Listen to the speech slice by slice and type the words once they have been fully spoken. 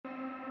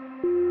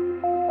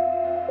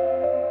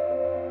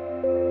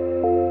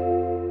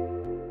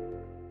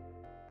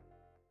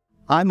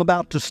I'm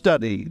about to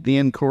study the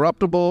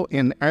incorruptible,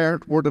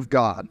 inerrant Word of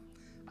God.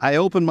 I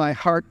open my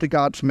heart to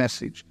God's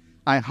message.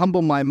 I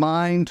humble my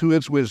mind to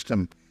His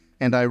wisdom,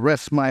 and I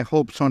rest my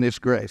hopes on His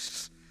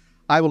grace.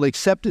 I will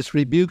accept His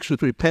rebukes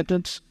with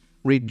repentance,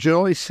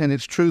 rejoice in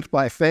His truth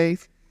by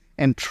faith,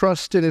 and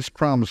trust in His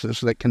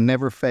promises that can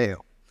never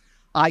fail.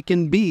 I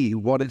can be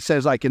what it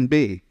says I can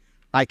be.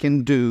 I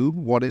can do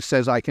what it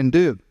says I can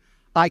do.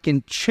 I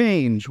can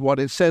change what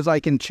it says I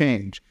can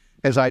change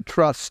as I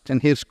trust in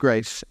His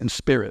grace and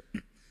Spirit.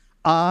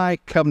 I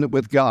covenant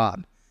with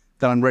God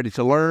that I'm ready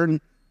to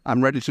learn,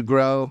 I'm ready to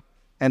grow,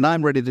 and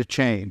I'm ready to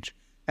change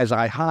as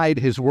I hide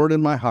His Word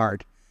in my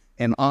heart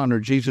and honor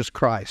Jesus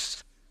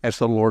Christ as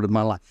the Lord of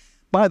my life.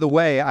 By the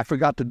way, I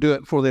forgot to do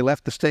it before they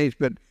left the stage,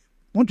 but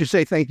won't you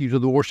say thank you to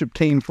the worship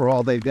team for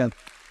all they've done?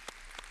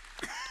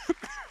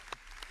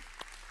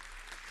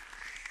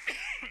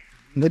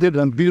 They did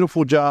a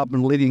beautiful job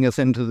in leading us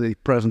into the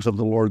presence of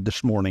the Lord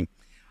this morning.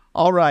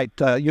 All right,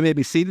 you may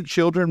be seated.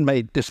 Children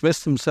may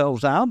dismiss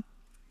themselves out,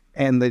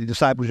 and the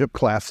discipleship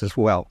class as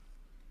well.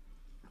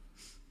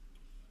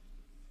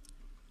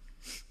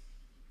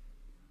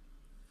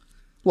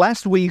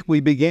 Last week, we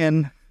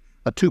began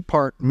a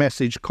two-part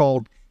message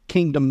called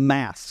Kingdom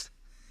Math,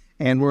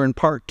 and we're in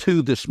part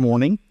 2 this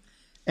morning.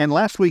 And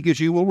last week, as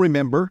you will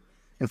remember,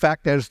 in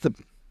fact, as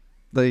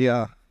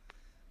the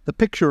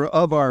picture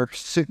of our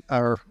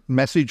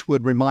message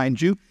would remind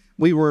you,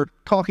 we were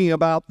talking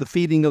about the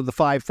feeding of the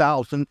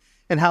 5,000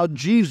 and how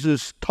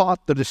Jesus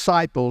taught the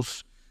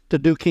disciples to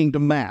do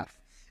kingdom math.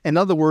 In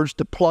other words,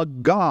 to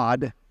plug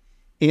God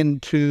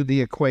into the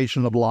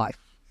equation of life.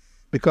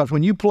 Because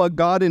when you plug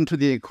God into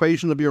the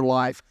equation of your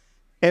life,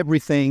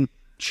 everything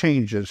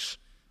changes.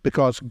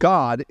 Because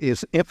God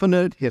is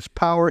infinite, His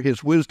power,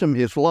 His wisdom,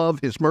 His love,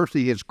 His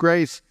mercy, His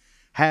grace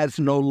has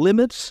no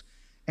limits,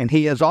 and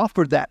He has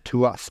offered that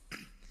to us.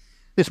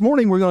 This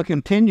morning we're going to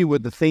continue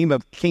with the theme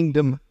of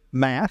kingdom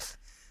math,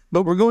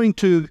 but we're going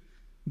to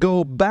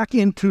go back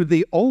into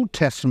the Old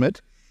Testament,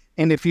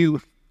 and if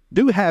you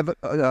do have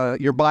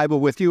your Bible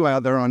with you,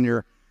 either on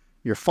your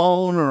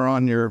phone or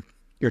on your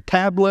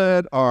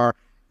tablet, or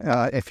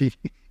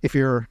if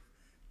you're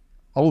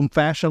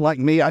old-fashioned like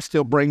me, I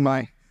still bring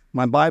my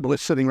Bible.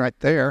 It's sitting right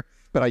there,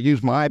 but I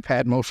use my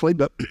iPad mostly.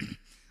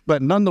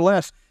 But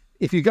nonetheless,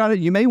 if you got it,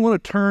 you may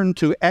want to turn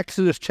to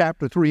Exodus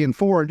chapter 3 and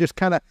 4 and just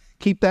kind of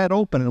keep that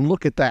open and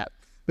look at that,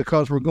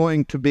 because we're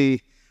going to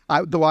be,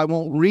 though I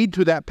won't read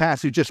to that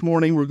passage this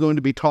morning, we're going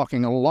to be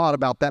talking a lot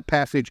about that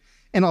passage,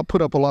 and I'll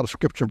put up a lot of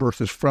scripture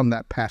verses from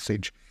that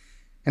passage.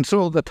 And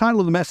so the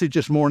title of the message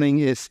this morning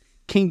is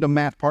Kingdom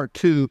Math Part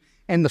 2,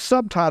 and the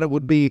subtitle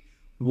would be,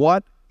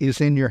 What is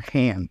in Your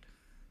Hand?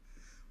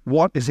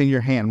 What is in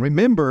your hand?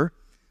 Remember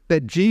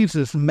that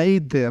Jesus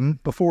made them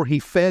before He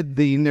fed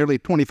the nearly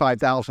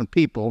 25,000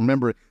 people.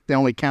 Remember, they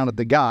only counted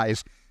the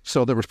guys,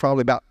 so there was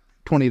probably about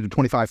 20 to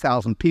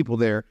 25,000 people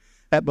there.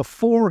 That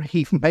before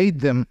He made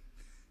them,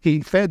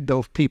 He fed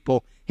those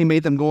people, He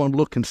made them go and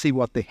look and see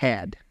what they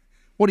had.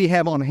 What do you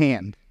have on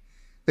hand?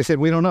 They said,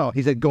 we don't know.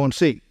 He said, go and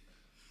see.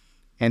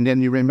 And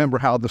then you remember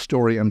how the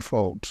story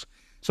unfolds.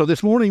 So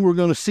this morning we're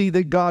going to see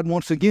that God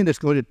once again is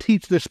going to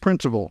teach this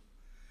principle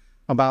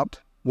about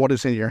what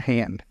is in your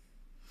hand.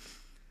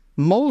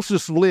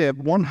 Moses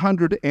lived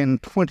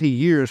 120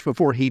 years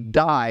before he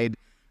died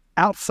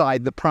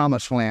outside the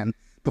Promised Land,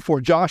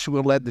 before Joshua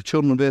led the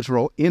children of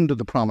Israel into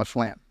the Promised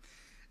Land.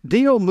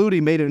 D.L.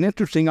 Moody made an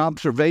interesting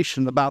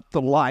observation about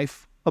the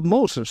life of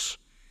Moses.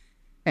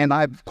 And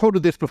I've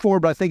quoted this before,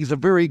 but I think it's a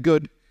very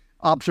good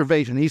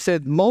observation. He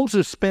said,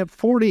 Moses spent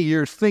 40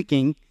 years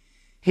thinking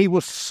he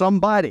was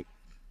somebody.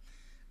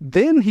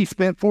 Then he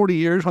spent 40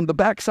 years on the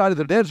backside of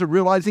the desert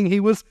realizing he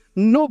was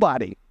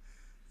nobody.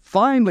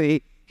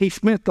 Finally, he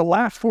spent the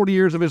last 40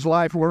 years of his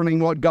life learning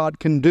what God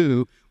can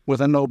do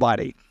with a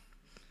nobody.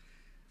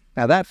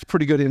 Now that's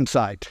pretty good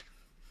insight.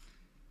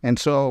 And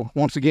so,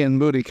 once again,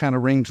 Moody kind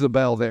of rings the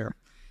bell there.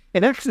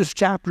 In Exodus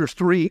chapters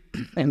 3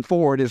 and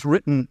 4,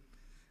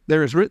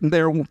 there is written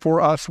there for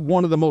us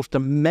one of the most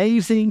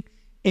amazing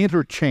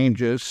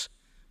interchanges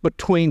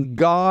between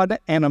God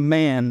and a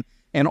man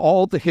in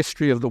all the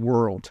history of the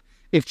world.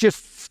 It's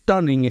just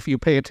stunning if you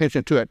pay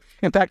attention to it.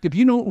 In fact, if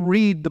you don't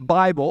read the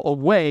Bible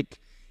awake,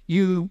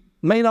 you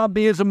may not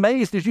be as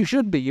amazed as you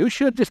should be. You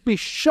should just be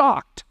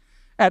shocked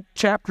at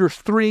chapters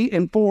 3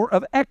 and 4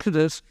 of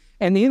Exodus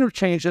and the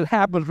interchange that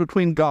happens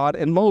between God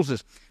and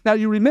Moses. Now,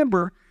 you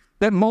remember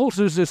that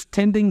Moses is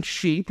tending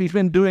sheep. He's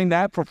been doing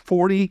that for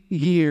 40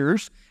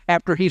 years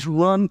after he's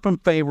run from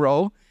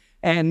Pharaoh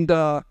and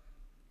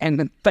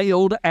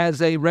failed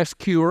as a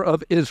rescuer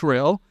of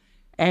Israel.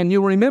 And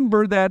you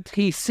remember that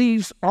he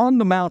sees on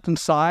the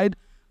mountainside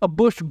a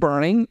bush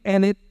burning,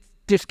 and it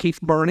just keeps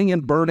burning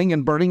and burning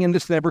and burning, and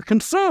it's never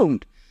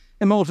consumed.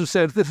 And Moses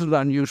says, this is an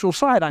unusual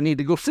sight. I need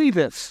to go see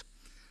this.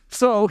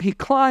 So he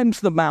climbs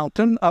the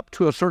mountain up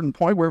to a certain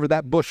point, wherever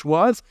that bush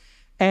was,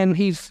 and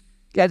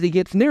as he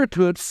gets near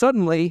to it,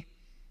 suddenly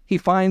he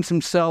finds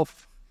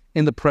himself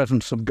in the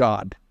presence of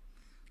God.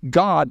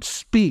 God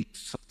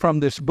speaks from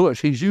this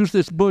bush. He's used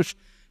this bush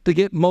to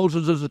get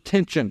Moses'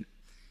 attention.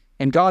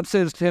 And God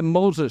says to him,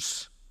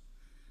 Moses,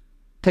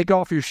 take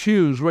off your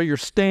shoes. Where you're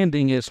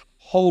standing is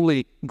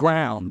holy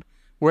ground.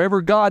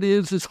 Wherever God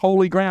is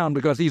holy ground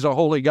because he's a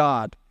holy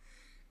God.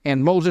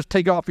 And Moses,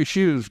 take off your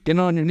shoes. Get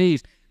on your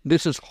knees.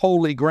 This is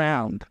holy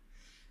ground.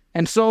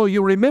 And so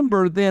you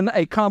remember then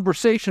a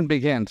conversation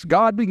begins.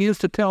 God begins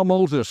to tell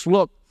Moses,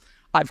 look,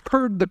 I've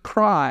heard the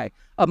cry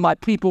of my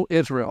people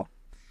Israel.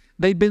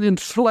 They've been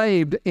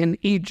enslaved in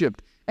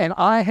Egypt, and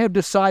I have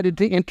decided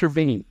to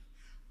intervene.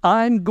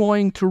 I'm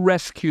going to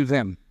rescue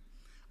them.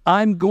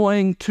 I'm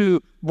going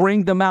to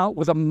bring them out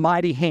with a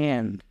mighty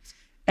hand.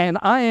 And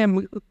I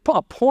am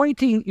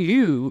appointing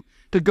you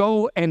to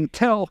go and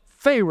tell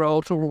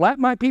Pharaoh to let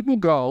my people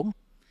go,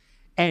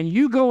 and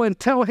you go and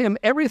tell him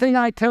everything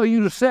I tell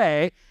you to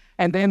say,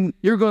 and then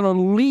you're going to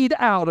lead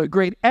out a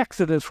great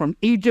exodus from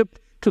Egypt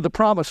to the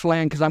promised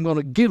land because I'm going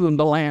to give them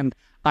the land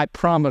I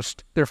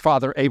promised their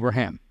father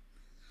Abraham.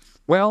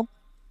 Well,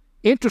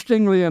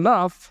 interestingly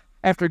enough,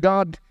 after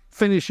God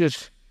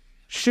finishes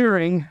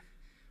sharing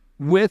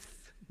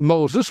with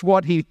Moses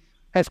what he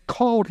has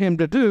called him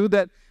to do,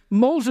 that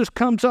Moses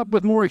comes up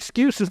with more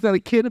excuses than a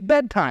kid at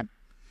bedtime.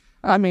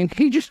 I mean,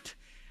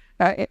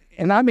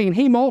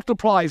 he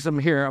multiplies them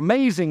here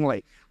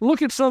amazingly.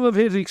 Look at some of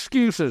his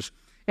excuses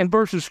in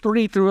verses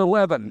 3 through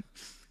 11.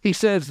 He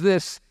says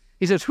this,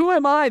 he says, who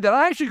am I that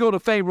I should go to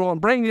Pharaoh and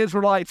bring the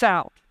Israelites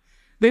out?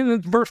 Then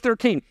in verse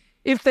 13,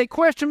 if they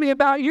question me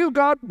about you,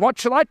 God, what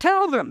shall I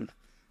tell them?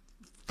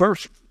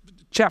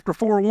 Chapter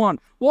 4:1,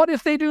 what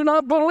if they do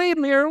not believe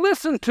me or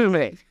listen to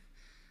me?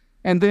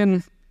 And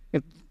then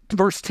in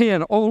verse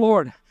 10, oh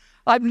Lord,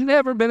 I've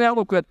never been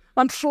eloquent.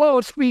 I'm slow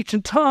of speech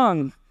and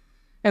tongue.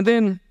 And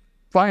then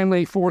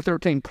finally,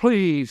 4:13,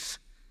 please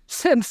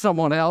send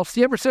someone else.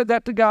 You ever said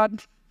that to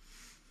God?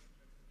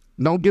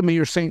 Don't give me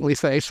your saintly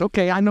face.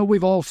 Okay, I know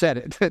we've all said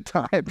it at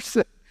times.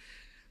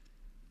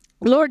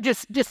 Lord,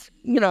 just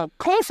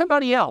call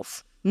somebody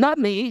else, not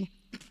me.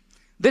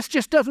 This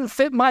just doesn't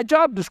fit my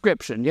job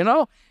description,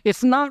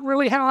 It's not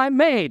really how I'm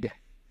made.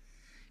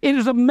 It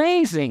is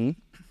amazing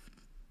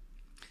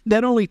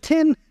that only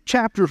 10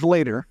 chapters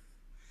later,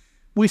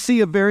 we see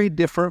a very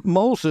different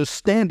Moses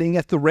standing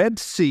at the Red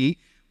Sea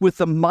with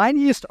the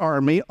mightiest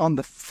army on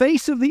the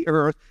face of the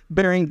earth,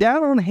 bearing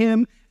down on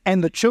him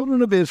and the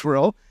children of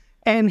Israel.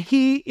 And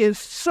he is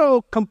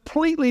so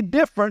completely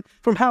different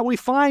from how we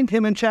find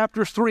him in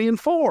chapters 3 and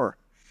 4.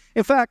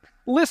 In fact,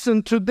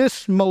 listen to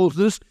this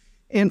Moses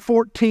in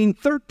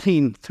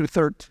 14:13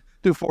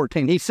 through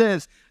 14. He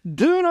says,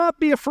 do not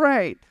be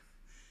afraid.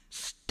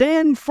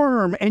 Stand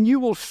firm, and you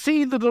will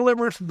see the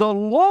deliverance the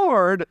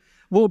Lord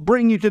will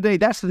bring you today.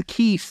 That's the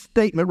key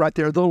statement right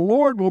there. The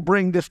Lord will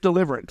bring this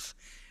deliverance.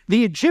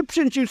 The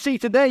Egyptians you see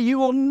today, you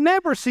will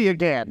never see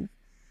again.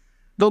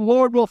 The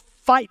Lord will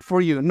fight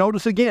for you.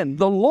 Notice again,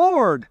 the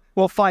Lord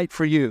will fight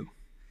for you.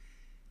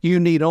 You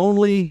need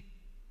only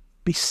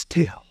be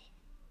still.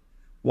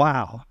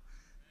 Wow.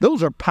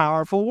 Those are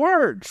powerful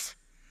words.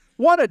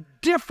 What a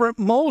different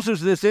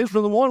Moses this is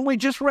from the one we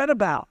just read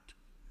about.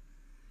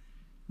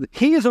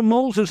 He is a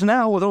Moses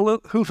now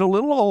who's a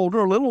little older,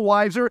 a little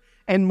wiser,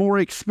 and more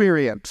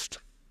experienced.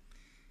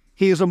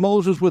 He is a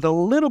Moses with a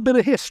little bit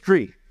of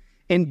history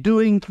in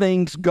doing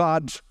things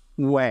God's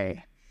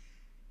way.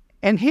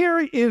 And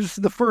here is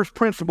the first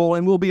principle,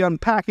 and we'll be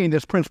unpacking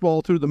this principle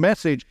all through the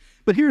message,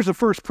 but here's the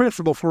first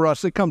principle for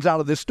us that comes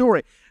out of this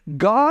story.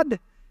 God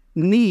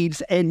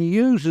needs and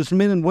uses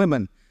men and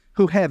women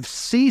who have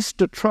ceased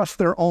to trust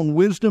their own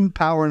wisdom,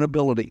 power, and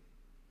ability.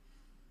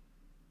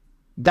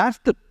 That's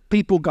the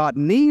people God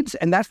needs,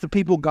 and that's the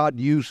people God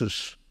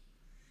uses.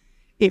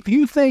 If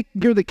you think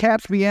you're the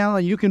cat's meow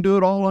and you can do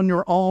it all on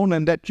your own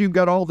and that you've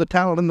got all the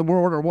talent in the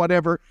world or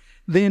whatever,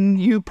 then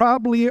you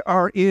probably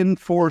are in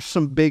for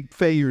some big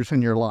failures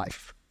in your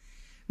life.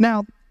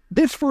 Now,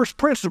 this first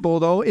principle,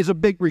 though, is a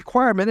big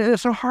requirement, and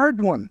it's a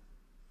hard one.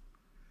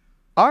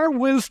 Our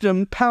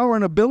wisdom, power,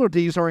 and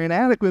abilities are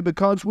inadequate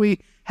because we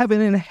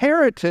haven't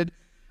inherited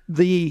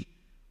the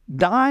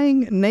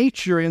dying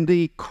nature and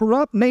the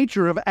corrupt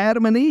nature of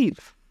Adam and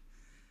Eve.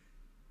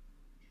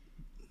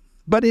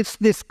 But it's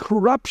this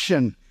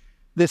corruption,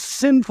 this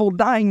sinful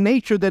dying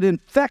nature that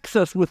infects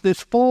us with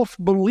this false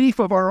belief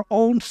of our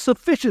own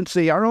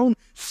sufficiency, our own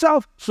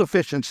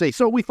self-sufficiency.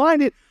 So we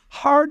find it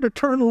hard to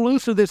turn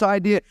loose of this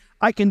idea,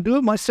 I can do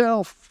it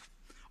myself,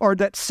 or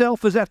that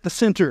self is at the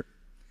center.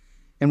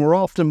 And we're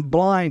often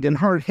blind and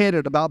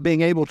hard-headed about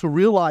being able to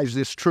realize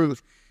this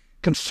truth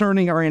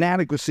concerning our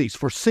inadequacies,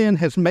 for sin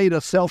has made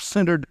us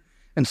self-centered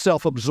and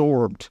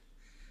self-absorbed.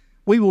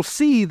 We will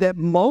see that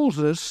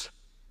Moses,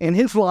 in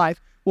his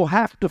life, will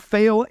have to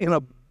fail in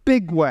a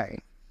big way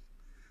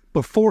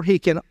before he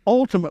can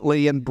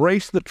ultimately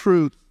embrace the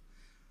truth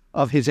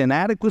of his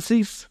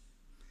inadequacies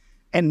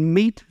and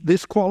meet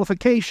this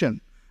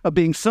qualification of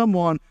being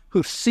someone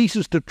who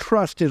ceases to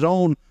trust his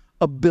own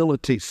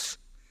abilities.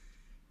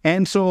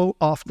 And so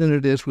often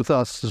it is with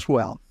us as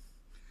well.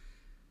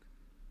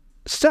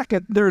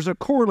 Second, there's a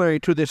corollary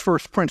to this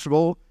first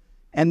principle,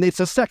 and it's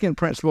a second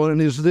principle,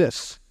 and it is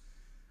this.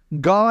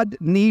 God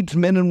needs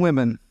men and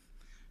women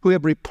who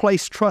have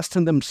replaced trust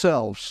in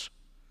themselves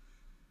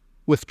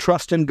with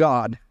trust in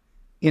God,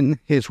 in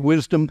his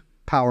wisdom,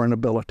 power, and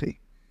ability.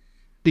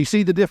 Do you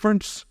see the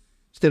difference?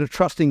 Instead of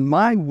trusting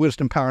my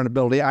wisdom, power, and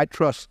ability, I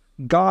trust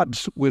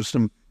God's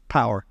wisdom,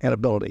 power, and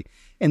ability.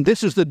 And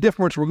this is the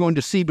difference we're going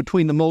to see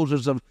between the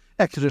Moses of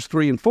Exodus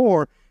 3 and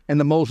 4 and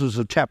the Moses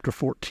of chapter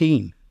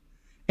 14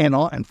 and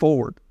on and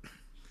forward.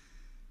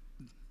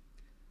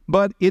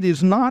 But it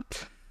is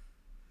not,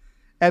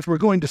 as we're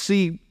going to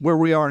see where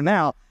we are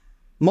now,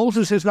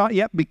 Moses has not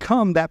yet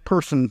become that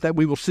person that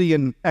we will see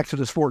in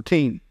Exodus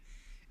 14.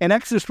 In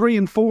Exodus 3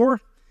 and 4,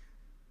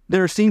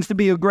 there seems to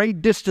be a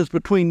great distance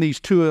between these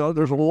two.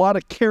 There's a lot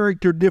of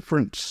character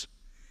difference.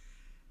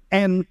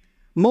 And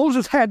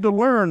Moses had to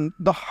learn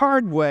the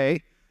hard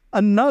way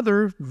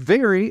another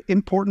very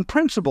important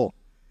principle.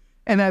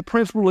 And that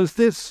principle is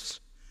this: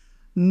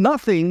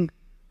 nothing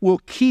will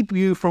keep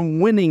you from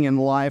winning in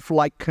life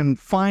like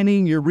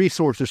confining your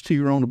resources to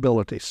your own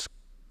abilities.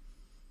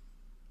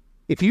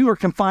 If you are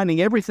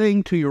confining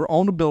everything to your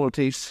own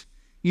abilities,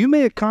 you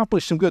may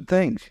accomplish some good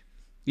things.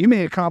 You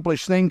may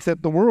accomplish things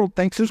that the world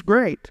thinks is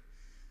great,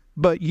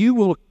 but you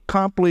will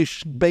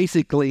accomplish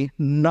basically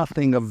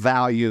nothing of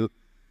value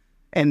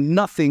and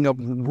nothing of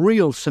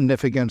real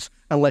significance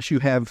unless you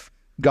have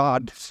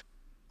God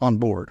on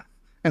board,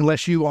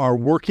 unless you are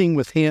working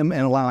with him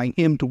and allowing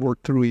him to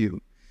work through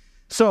you.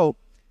 So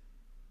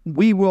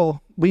we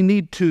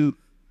need to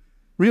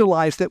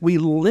realize that we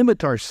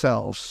limit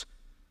ourselves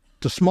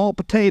to small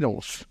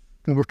potatoes,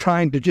 and we're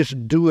trying to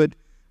just do it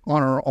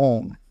on our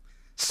own.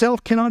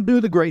 Self cannot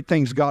do the great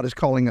things God is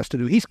calling us to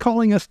do. He's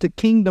calling us to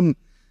kingdom.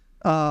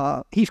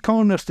 He's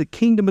calling us to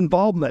kingdom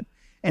involvement,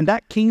 and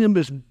that kingdom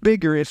is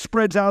bigger. It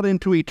spreads out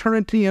into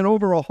eternity and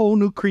over a whole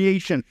new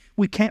creation.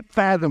 We can't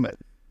fathom it.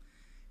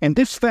 And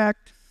this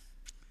fact,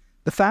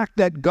 the fact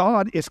that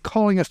God is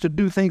calling us to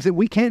do things that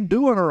we can't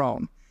do on our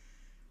own,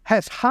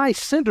 has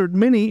high-centered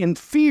many in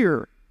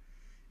fear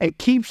and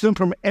keeps them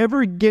from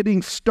ever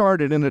getting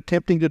started in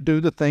attempting to do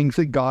the things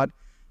that God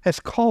has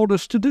called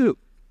us to do.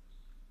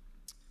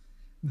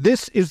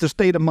 This is the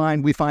state of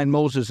mind we find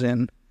Moses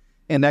in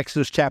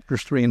Exodus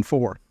chapters 3 and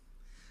 4.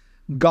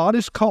 God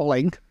is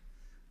calling,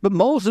 but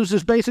Moses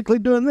is basically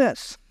doing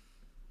this.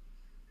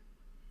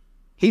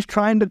 He's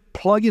trying to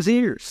plug his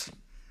ears.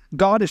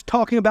 God is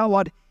talking about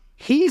what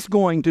he's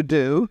going to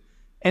do,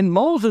 and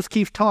Moses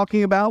keeps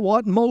talking about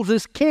what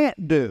Moses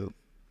can't do.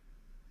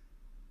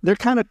 They're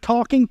kind of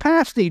talking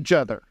past each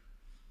other.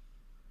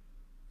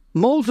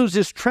 Moses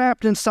is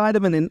trapped inside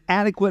of an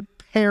inadequate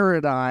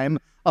paradigm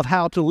of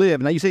how to live.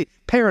 Now you say,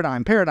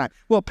 paradigm.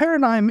 Well,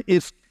 paradigm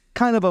is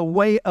kind of a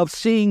way of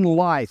seeing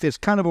life. It's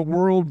kind of a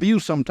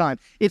worldview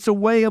sometimes. It's a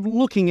way of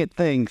looking at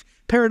things.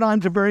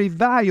 Paradigms are very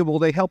valuable.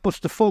 They help us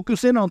to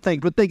focus in on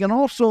things, but they can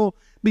also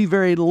be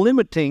very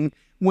limiting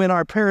when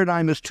our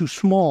paradigm is too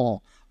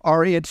small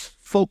or it's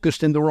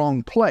focused in the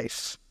wrong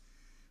place.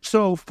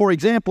 So, for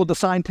example, the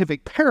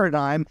scientific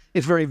paradigm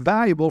is very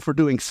valuable for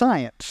doing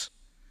science.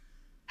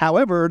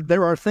 However,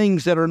 there are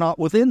things that are not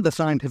within the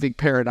scientific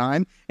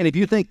paradigm, and if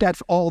you think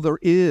that's all there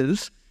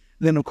is,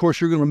 then of course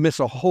you're going to miss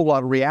a whole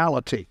lot of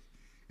reality.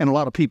 And a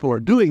lot of people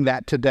are doing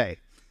that today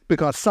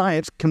because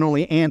science can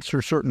only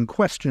answer certain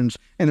questions,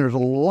 and there's a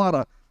lot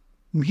of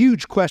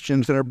huge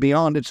questions that are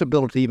beyond its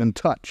ability to even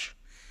touch.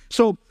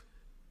 So,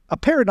 a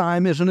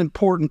paradigm is an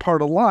important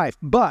part of life,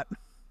 but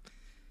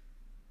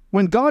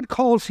when God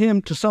calls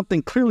him to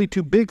something clearly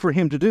too big for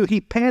him to do,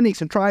 he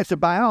panics and tries to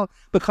buy out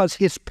because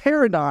his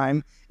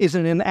paradigm is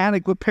an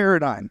inadequate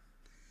paradigm.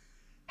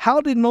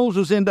 How did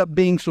Moses end up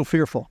being so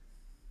fearful?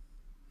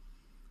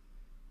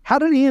 How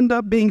did he end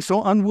up being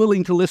so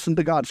unwilling to listen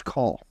to God's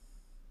call?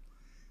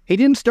 He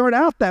didn't start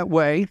out that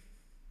way.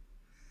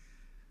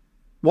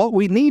 What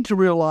we need to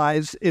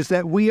realize is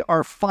that we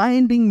are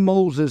finding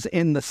Moses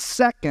in the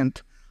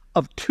second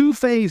of two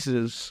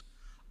phases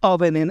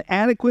of an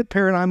inadequate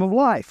paradigm of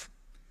life.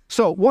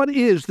 So what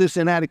is this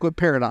inadequate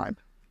paradigm?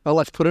 Well,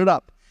 let's put it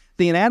up.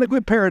 The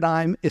inadequate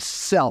paradigm is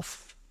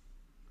self.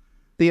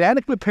 The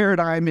inadequate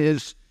paradigm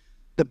is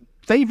the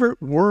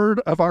favorite word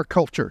of our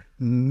culture,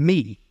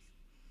 me.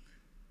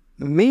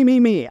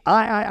 Me,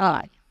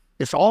 I.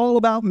 It's all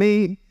about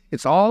me.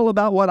 It's all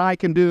about what I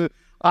can do.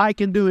 I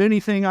can do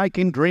anything I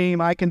can dream.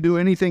 I can do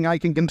anything I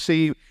can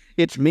conceive.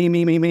 It's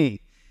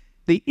me.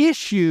 The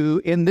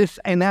issue in this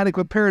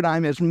inadequate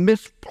paradigm is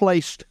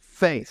misplaced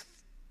faith.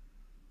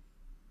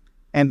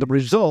 And it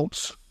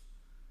results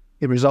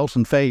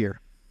in failure.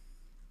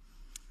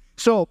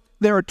 So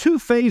there are two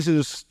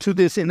phases to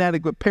this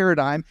inadequate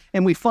paradigm,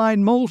 and we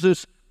find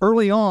Moses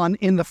early on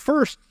in the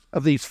first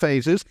of these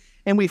phases,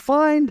 and we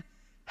find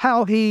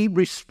how he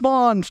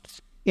responds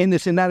in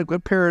this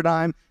inadequate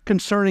paradigm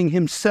concerning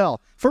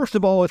himself. First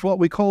of all, it's what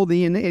we call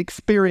the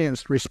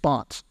inexperienced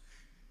response.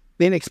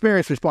 The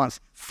inexperienced response.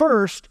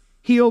 First,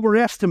 he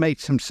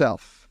overestimates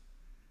himself.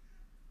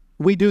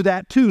 We do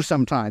that too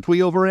sometimes.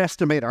 We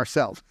overestimate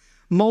ourselves.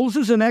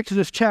 Moses in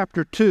Exodus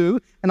chapter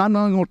 2, and I'm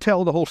not going to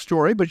tell the whole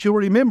story, but you'll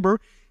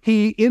remember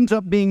he ends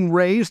up being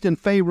raised in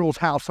Pharaoh's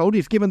household.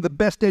 He's given the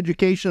best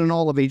education in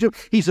all of Egypt.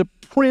 He's a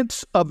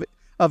prince of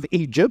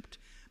Egypt,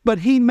 But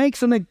he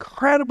makes an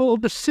incredible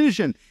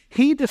decision.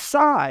 He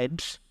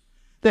decides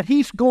that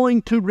he's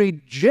going to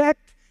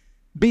reject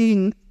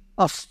being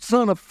a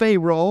son of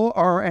Pharaoh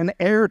or an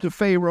heir to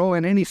Pharaoh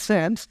in any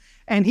sense,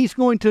 and he's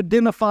going to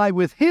identify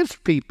with his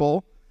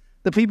people,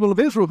 the people of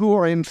Israel who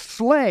are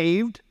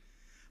enslaved,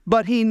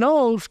 but he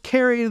knows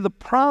carry the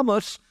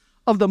promise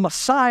of the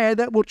Messiah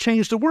that will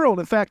change the world.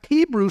 In fact,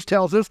 Hebrews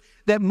tells us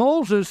that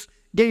Moses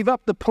gave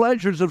up the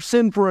pleasures of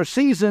sin for a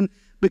season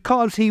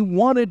because he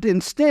wanted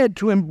instead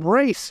to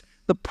embrace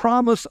the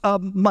promise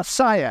of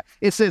Messiah.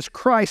 It says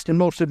Christ in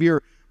most of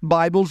your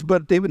Bibles,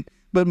 but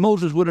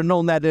Moses would have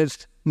known that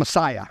as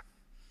Messiah.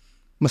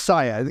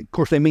 Messiah. Of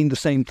course, they mean the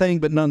same thing,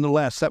 but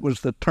nonetheless, that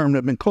was the term that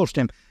had been close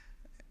to him.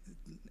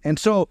 And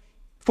so,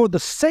 for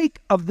the sake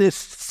of this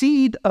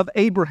seed of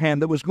Abraham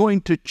that was going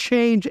to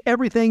change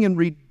everything and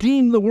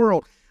redeem the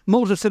world,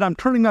 Moses said, I'm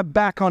turning my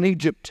back on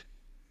Egypt,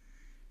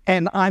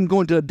 and I'm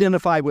going to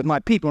identify with my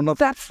people. Now,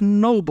 that's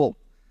noble,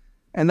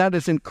 and that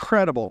is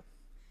incredible.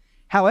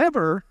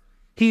 However,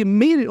 he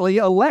immediately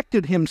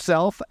elected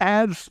himself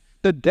as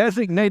the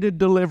designated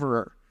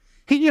deliverer.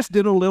 He just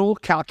did a little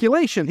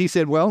calculation. He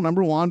said, well,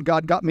 number one,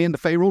 God got me into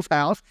Pharaoh's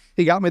house.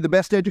 He got me the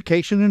best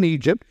education in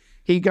Egypt.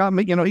 He got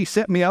me, he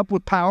set me up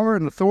with power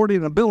and authority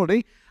and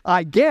ability.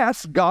 I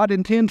guess God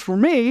intends for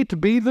me to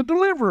be the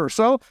deliverer.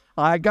 So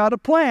I got a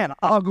plan.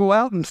 I'll go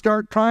out and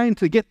start trying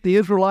to get the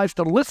Israelites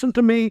to listen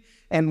to me,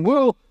 and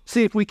we'll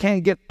see if we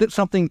can't get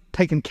something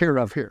taken care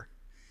of here.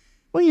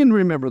 Well, you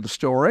remember the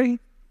story.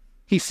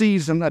 He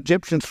sees an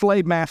Egyptian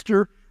slave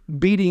master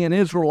beating an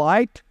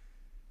Israelite,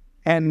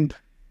 and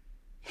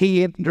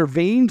he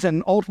intervenes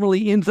and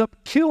ultimately ends up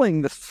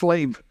killing the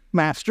slave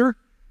master.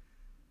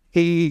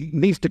 He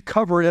needs to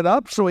cover it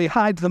up, so he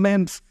hides the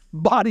man's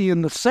body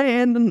in the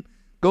sand and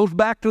goes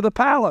back to the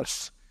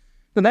palace.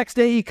 The next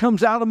day he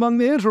comes out among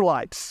the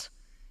Israelites.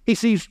 He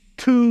sees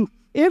two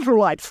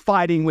Israelites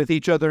fighting with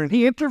each other, and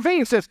he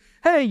intervenes, says,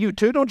 hey, you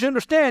two, don't you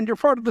understand? You're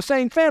part of the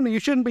same family. You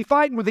shouldn't be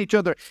fighting with each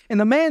other. And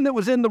the man that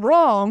was in the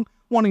wrong,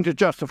 wanting to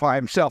justify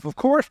himself, of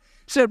course,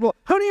 said, well,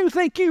 who do you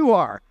think you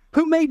are?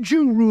 Who made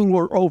you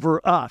ruler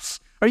over us?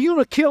 Are you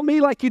going to kill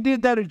me like you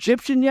did that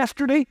Egyptian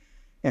yesterday?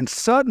 And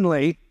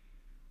suddenly,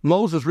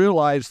 Moses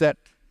realized that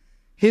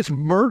his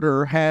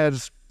murder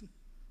has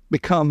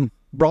become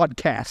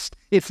broadcast.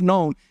 It's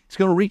known. It's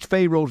going to reach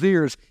Pharaoh's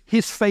ears.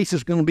 His face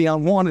is going to be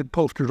on wanted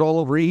posters all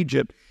over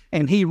Egypt,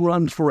 and he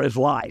runs for his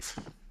life.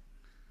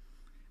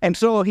 And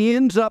so he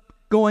ends up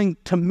going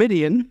to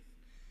Midian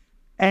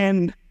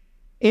and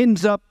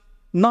ends up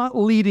not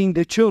leading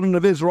the children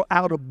of Israel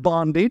out of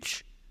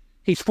bondage.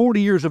 He's 40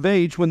 years of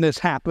age when this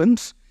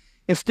happens.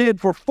 Instead,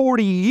 for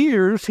 40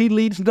 years, he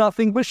leads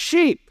nothing but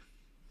sheep.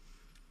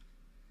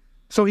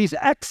 So he's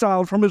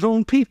exiled from his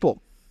own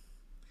people.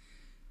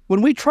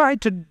 When we try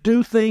to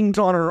do things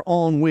on our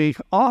own, we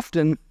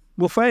often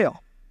will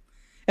fail.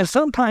 And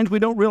sometimes we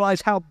don't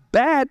realize how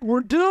bad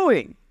we're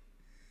doing.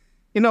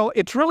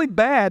 It's really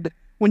bad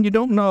when you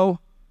don't know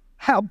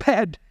how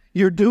bad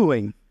you're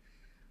doing.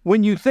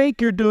 When you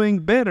think you're doing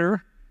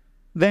better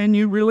than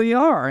you really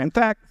are. In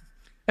fact,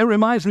 it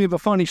reminds me of a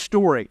funny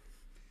story.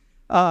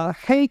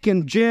 Hank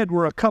and Jed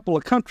were a couple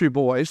of country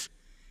boys,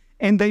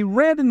 and they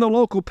read in the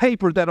local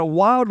paper that a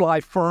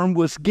wildlife firm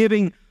was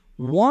giving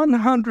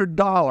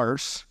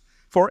 $100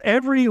 for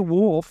every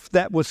wolf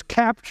that was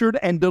captured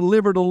and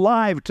delivered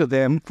alive to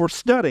them for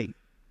study.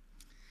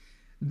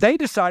 They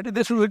decided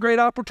this was a great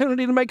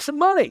opportunity to make some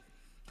money.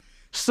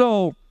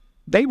 So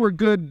they were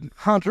good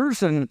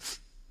hunters and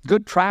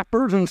good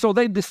trappers, and so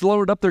they just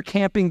loaded up their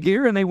camping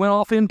gear and they went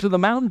off into the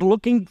mountains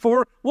looking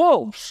for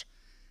wolves.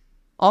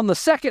 On the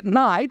second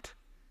night,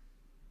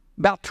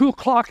 about 2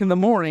 o'clock in the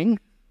morning,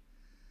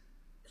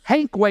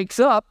 Hank wakes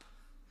up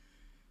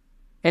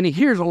and he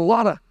hears a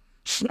lot of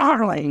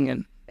snarling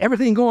and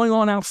everything going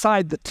on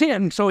outside the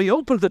tent. So he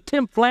opens the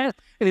tent flap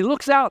and he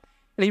looks out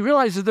and he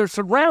realizes they're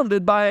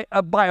surrounded by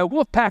a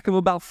wolf pack of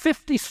about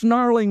 50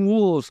 snarling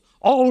wolves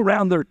all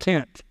around their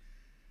tent.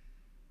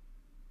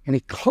 And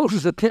he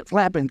closes the tent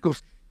flap and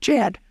goes,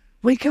 Jed,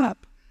 wake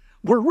up.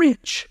 We're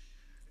rich.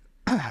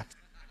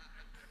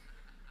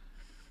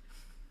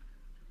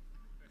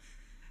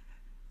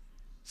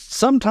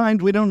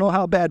 Sometimes we don't know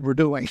how bad we're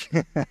doing.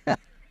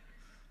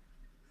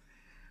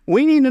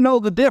 We need to know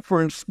the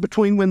difference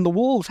between when the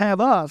wolves have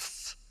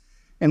us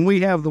and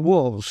we have the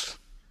wolves.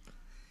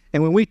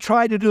 And when we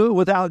try to do it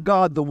without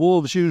God, the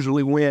wolves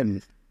usually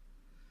win.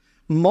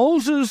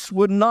 Moses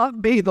would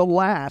not be the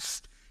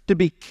last to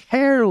be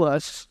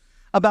careless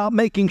about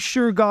making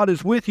sure God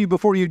is with you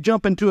before you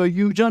jump into a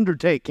huge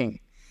undertaking.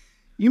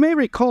 You may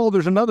recall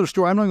there's another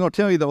story. I'm not going to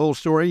tell you the whole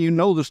story. You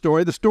know the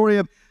story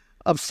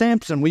of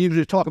Samson. We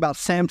usually talk about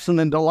Samson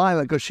and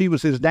Delilah because she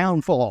was his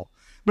downfall.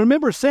 But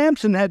remember,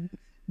 Samson had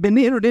been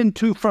entered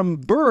into from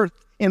birth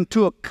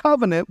into a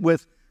covenant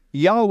with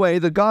Yahweh,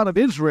 the God of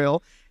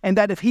Israel, and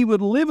that if he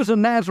would live as a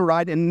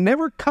Nazirite and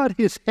never cut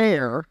his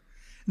hair,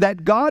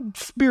 that God's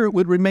Spirit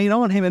would remain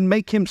on him and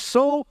make him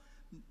so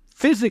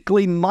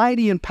physically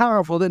mighty and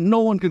powerful that no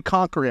one could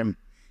conquer him.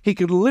 He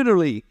could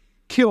literally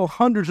kill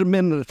hundreds of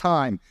men at a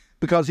time.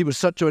 because he was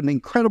such an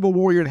incredible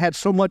warrior and had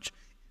so much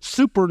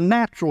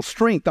supernatural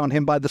strength on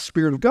him by the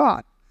Spirit of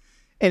God.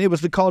 And it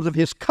was because of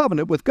his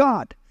covenant with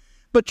God.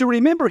 But you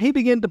remember, he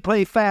began to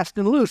play fast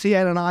and loose. He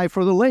had an eye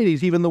for the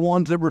ladies, even the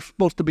ones that were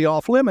supposed to be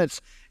off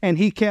limits. And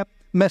he kept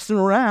messing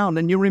around.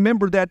 And you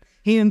remember that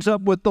he ends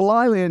up with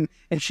Delilah,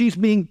 and she's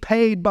being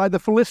paid by the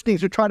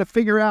Philistines to try to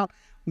figure out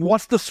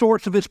what's the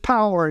source of his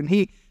power. And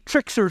he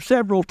tricks her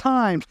several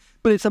times.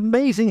 But it's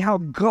amazing how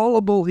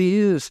gullible he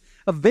is.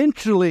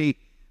 Eventually,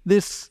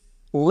 this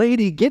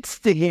lady gets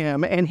to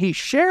him, and he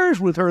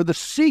shares with her the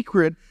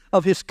secret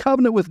of his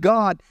covenant with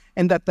God,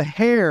 and that the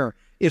hair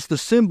is the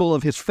symbol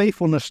of his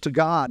faithfulness to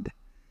God.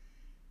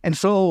 And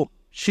so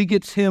she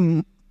gets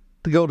him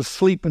to go to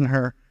sleep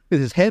with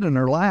his head in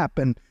her lap,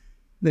 and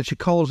then she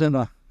calls in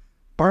a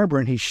barber,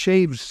 and he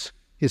shaves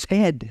his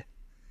head.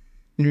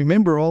 And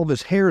remember, all of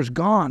his hair is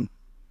gone.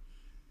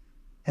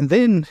 And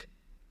then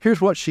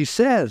here's what she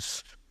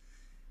says.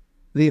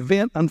 The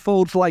event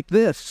unfolds like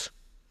this.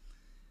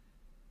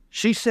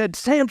 She said,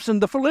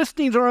 "Samson, the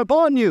Philistines are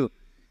upon you."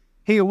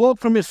 He awoke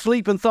from his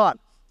sleep and thought,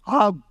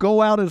 "I'll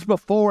go out as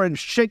before and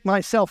shake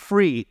myself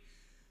free."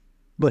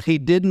 But he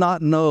did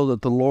not know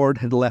that the Lord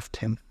had left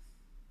him.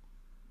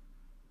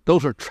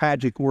 Those are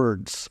tragic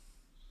words.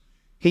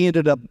 He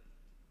ended up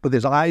with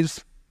his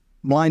eyes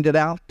blinded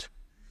out.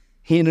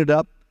 He ended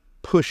up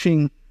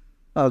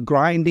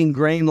grinding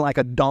grain like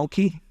a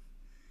donkey.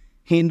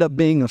 He ended up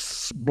being a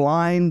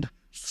blind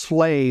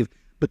slave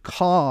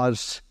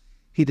because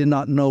he did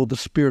not know the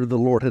Spirit of the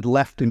Lord had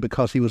left him,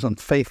 because he was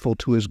unfaithful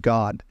to his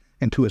God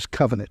and to his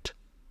covenant.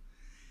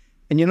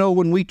 And you know,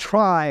 when we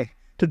try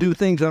to do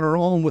things on our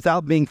own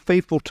without being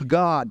faithful to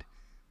God,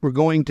 we're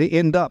going to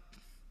end up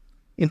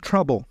in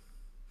trouble.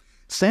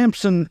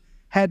 Samson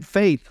had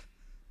faith,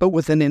 but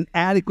with an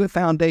inadequate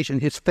foundation.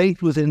 His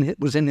faith was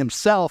in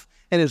himself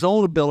and his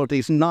own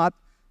abilities, not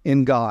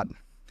in God.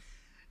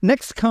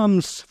 Next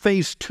comes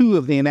phase 2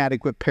 of the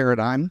inadequate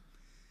paradigm.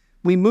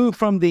 We move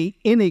from the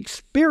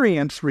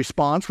inexperienced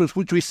response,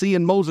 which we see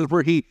in Moses,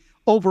 where he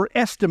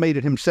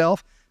overestimated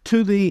himself,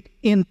 to the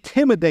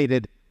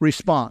intimidated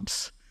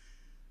response.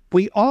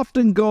 We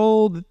often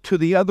go to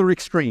the other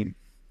extreme.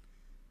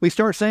 We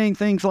start saying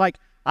things like,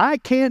 "I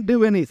can't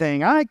do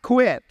anything, I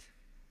quit."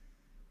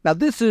 Now,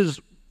 this is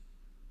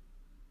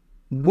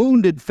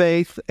wounded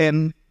faith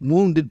and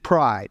wounded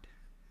pride.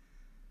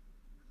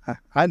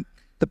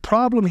 The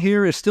problem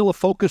here is still a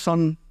focus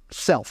on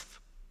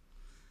self,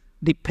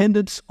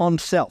 dependence on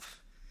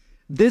self.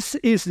 This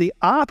is the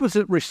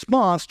opposite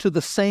response to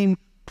the same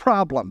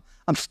problem.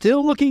 I'm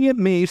still looking at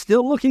me,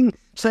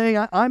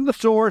 saying I'm the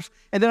source,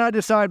 and then I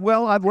decide,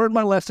 well, I've learned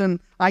my lesson,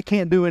 I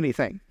can't do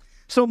anything.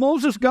 So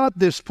Moses got to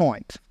this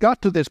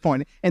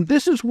point, and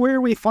this is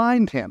where we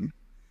find him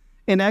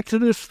in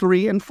Exodus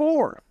 3 and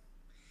 4.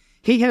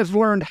 He has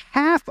learned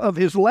half of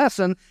his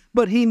lesson,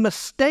 but he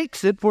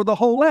mistakes it for the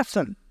whole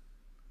lesson.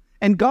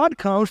 And God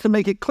comes to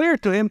make it clear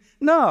to him,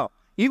 no,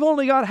 you've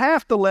only got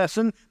half the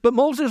lesson, but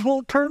Moses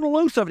won't turn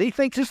loose of it. He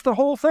thinks it's the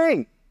whole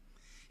thing.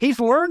 He's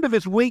learned of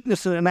his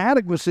weakness and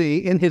inadequacy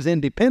in his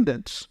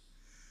independence,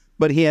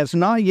 but he has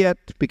not yet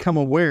become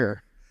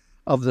aware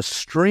of the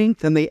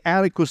strength and the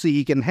adequacy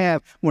he can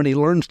have when he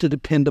learns to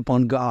depend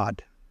upon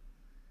God.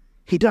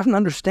 He doesn't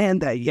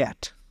understand that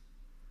yet.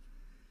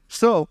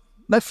 So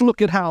let's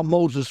look at how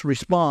Moses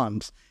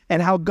responds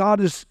and how God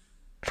is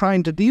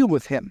trying to deal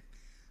with him.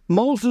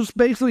 Moses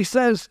basically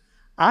says,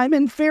 "I'm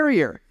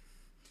inferior."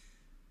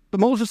 But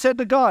Moses said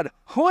to God,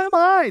 "Who am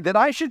I that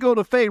I should go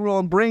to Pharaoh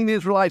and bring the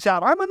Israelites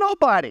out? I'm a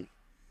nobody.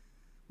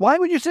 Why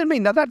would you send me?"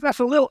 Now that's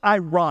a little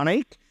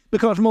ironic,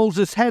 because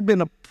Moses had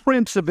been a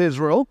prince of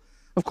Israel.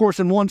 Of course,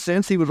 in one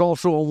sense, he was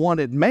also a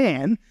wanted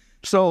man.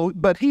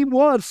 But he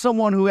was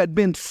someone who had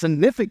been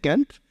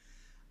significant.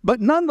 But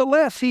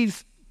nonetheless,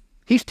 he's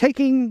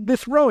taking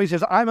this role. He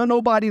says, "I'm a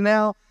nobody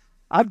now.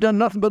 I've done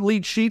nothing but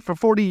lead sheep for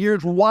 40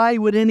 years. Why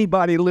would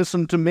anybody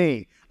listen to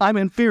me? I'm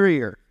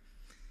inferior."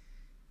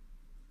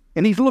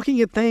 And he's looking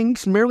at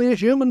things merely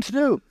as humans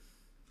do.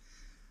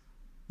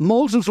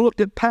 Moses looked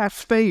at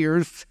past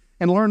failures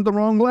and learned the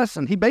wrong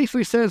lesson. He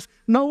basically says,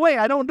 "No way,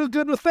 I don't do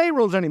good with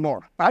Pharaohs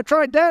anymore. I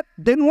tried that,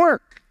 didn't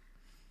work."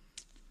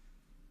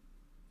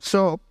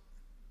 So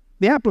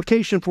the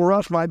application for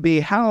us might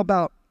be, how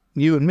about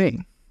you and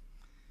me?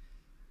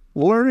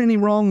 Learn any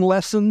wrong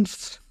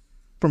lessons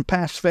from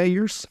past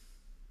failures?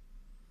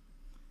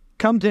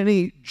 Come to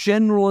any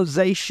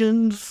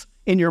generalizations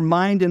in your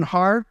mind and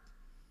heart?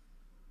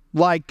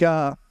 Like,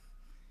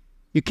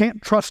 you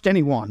can't trust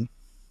anyone,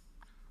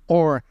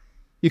 or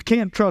you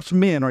can't trust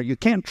men, or you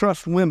can't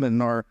trust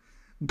women, or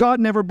God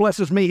never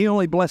blesses me, he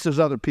only blesses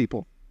other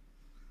people.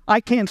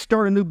 I can't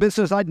start a new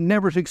business, I'd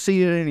never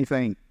succeed at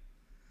anything.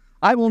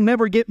 I will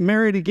never get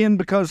married again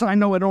because I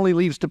know it only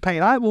leads to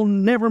pain. I will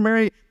never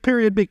marry,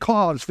 period,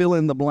 because fill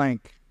in the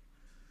blank.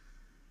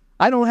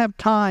 I don't have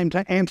time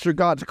to answer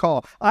God's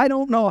call. I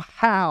don't know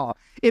how.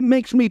 It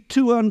makes me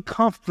too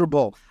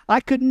uncomfortable. I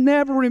could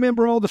never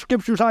remember all the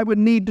scriptures I would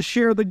need to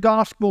share the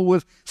gospel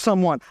with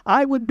someone.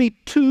 I would be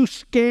too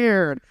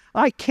scared.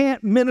 I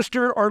can't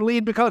minister or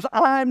lead because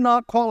I'm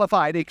not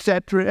qualified,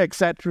 etc.,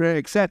 etc.,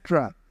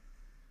 etc.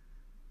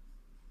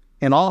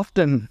 And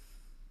often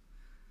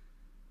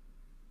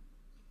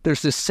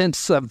there's this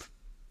sense of,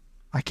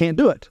 I can't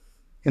do it,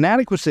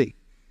 inadequacy.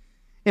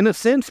 In a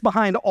sense,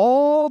 behind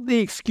all the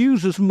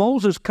excuses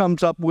Moses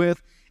comes up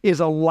with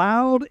is a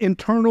loud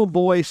internal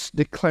voice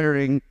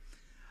declaring,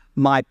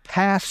 my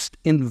past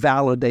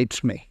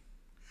invalidates me.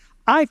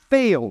 I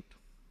failed,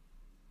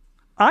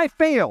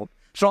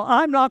 so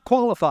I'm not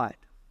qualified.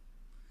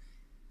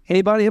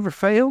 Anybody ever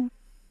fail?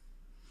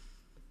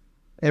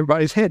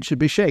 Everybody's head should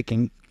be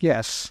shaking.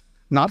 Yes,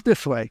 not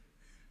this way,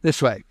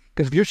 this way.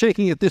 Because if you're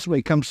shaking it this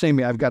way, come see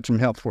me. I've got some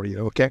help for you,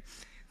 okay?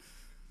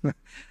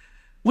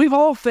 We've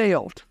all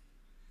failed.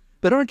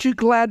 But aren't you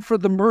glad for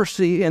the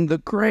mercy and the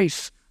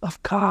grace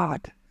of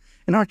God?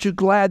 And aren't you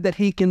glad that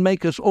he can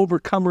make us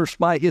overcomers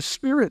by his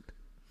Spirit?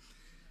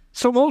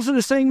 So Moses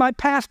is saying, my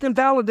past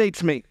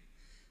invalidates me.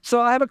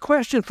 So I have a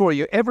question for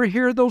you. Ever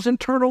hear those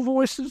internal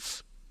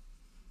voices?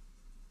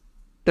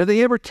 Do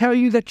they ever tell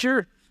you that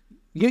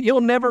you'll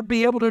never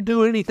be able to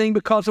do anything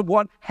because of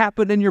what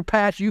happened in your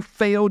past? You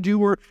failed. You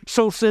were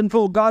so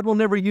sinful. God will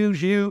never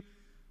use you.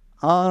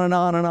 On and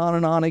on and on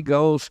and on it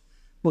goes.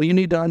 Well, you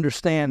need to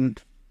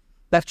understand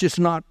that's just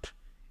not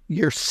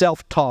your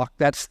self-talk.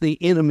 That's the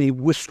enemy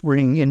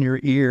whispering in your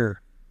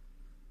ear.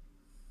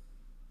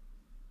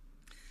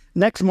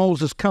 Next,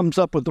 Moses comes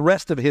up with the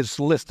rest of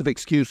his list of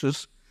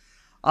excuses.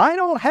 I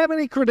don't have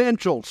any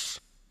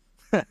credentials.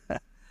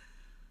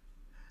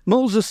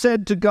 Moses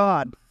said to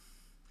God,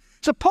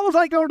 suppose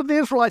I go to the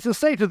Israelites and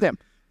say to them,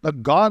 the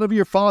God of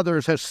your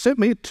fathers has sent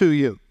me to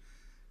you.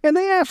 And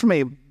they ask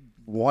me,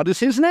 what is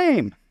his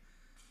name?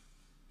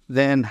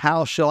 Then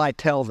how shall I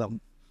tell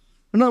them?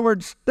 In other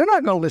words, they're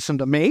not going to listen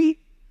to me.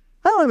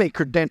 I don't have any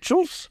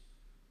credentials.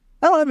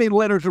 I don't have any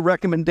letters of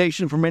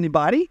recommendation from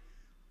anybody.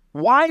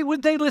 Why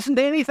would they listen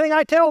to anything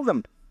I tell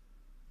them?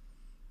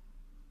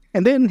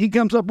 And then he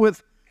comes up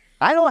with,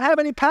 I don't have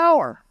any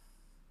power.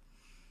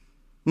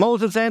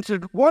 Moses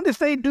answered, what if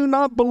they do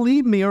not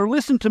believe me or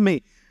listen to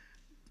me?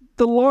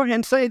 The Lord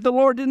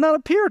did not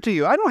appear to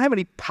you. I don't have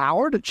any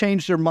power to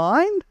change their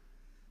mind.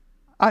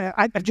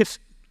 I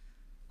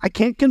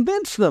can't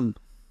convince them.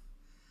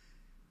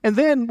 And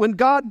then when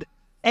God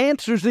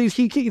answers these,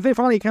 he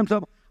finally comes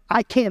up,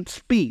 I can't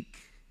speak.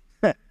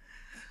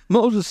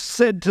 Moses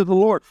said to the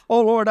Lord,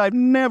 oh Lord, I've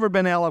never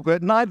been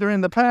eloquent, neither in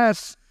the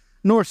past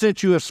nor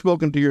since you have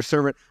spoken to your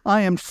servant.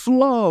 I am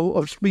slow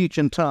of speech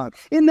and tongue.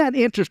 Isn't that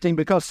interesting?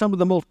 Because some of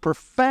the most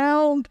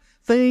profound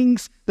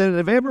things that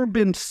have ever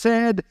been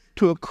said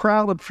to a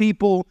crowd of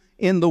people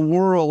in the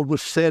world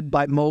was said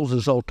by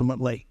Moses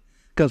ultimately,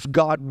 because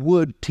God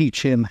would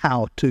teach him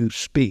how to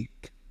speak.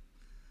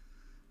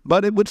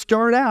 But it would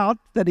start out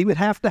that he would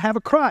have to have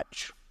a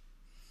crutch.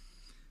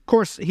 Of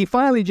course, he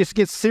finally just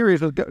gets serious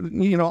with God,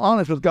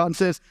 honest with God, and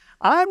says,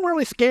 I'm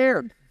really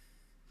scared.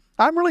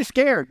 I'm really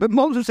scared. But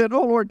Moses said,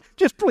 oh, Lord,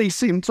 just please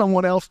send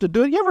someone else to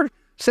do it. You ever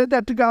said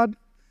that to God?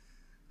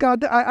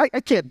 God, I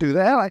can't do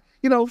that.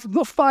 Those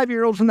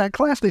 5-year-olds in that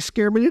class, they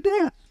scare me to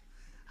death.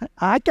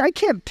 I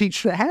can't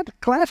teach that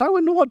class. I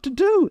wouldn't know what to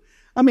do.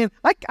 I mean,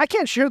 I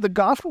can't share the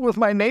gospel with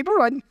my neighbor.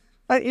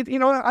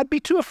 I'd be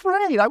too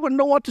afraid. I wouldn't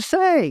know what to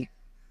say.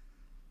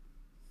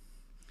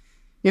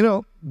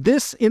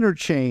 This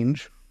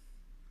interchange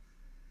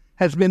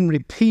has been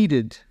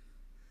repeated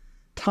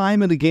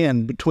time and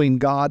again between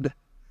God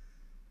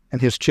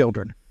and his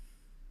children.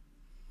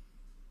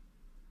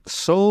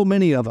 So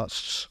many of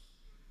us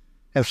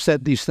have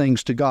said these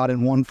things to God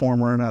in one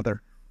form or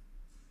another.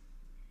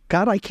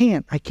 God, I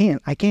can't.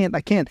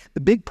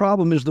 The big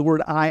problem is the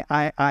word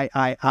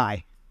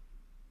I.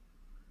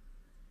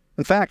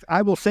 In fact,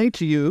 I will say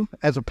to you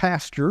as a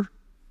pastor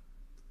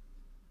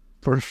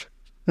for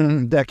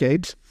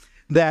decades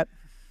that,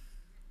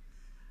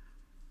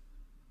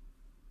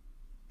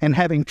 and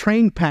having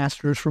trained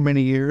pastors for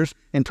many years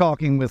and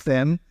talking with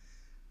them,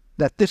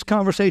 that this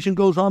conversation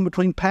goes on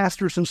between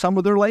pastors and some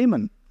of their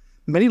laymen.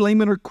 Many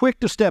laymen are quick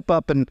to step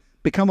up and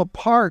become a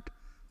part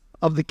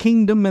of the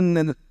kingdom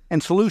and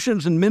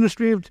solutions and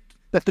ministry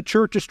that the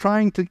church is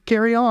trying to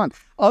carry on.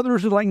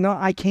 Others are like, no,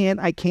 I can't,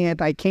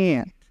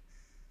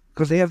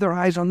 because they have their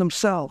eyes on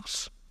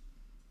themselves.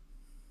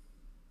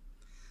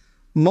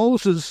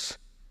 Moses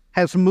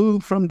has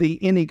moved from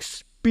the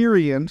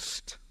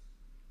inexperienced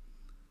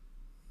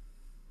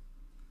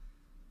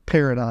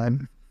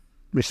paradigm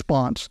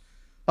response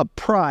of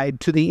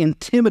pride to the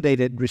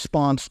intimidated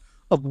response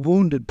of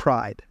wounded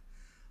pride.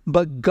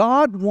 But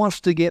God wants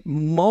to get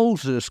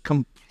Moses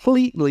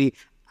completely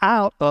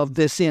out of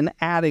this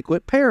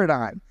inadequate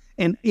paradigm.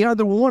 And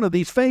either one of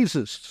these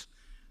phases,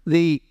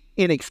 the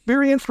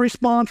inexperienced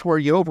response where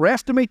you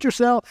overestimate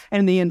yourself,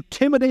 and the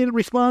intimidated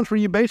response where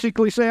you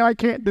basically say, I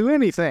can't do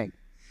anything.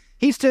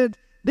 He said,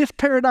 this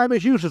paradigm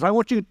is useless. I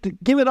want you to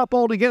give it up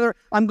altogether.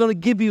 I'm going to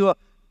give you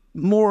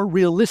more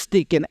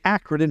realistic and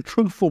accurate and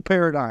truthful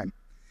paradigm.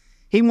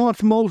 He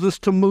wants Moses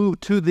to move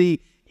to the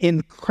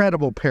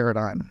incredible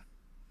paradigm,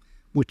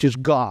 which is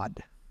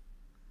God.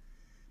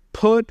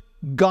 Put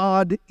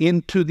God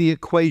into the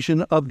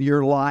equation of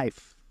your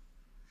life.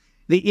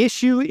 The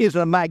issue is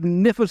a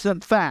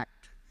magnificent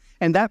fact,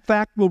 and that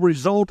fact will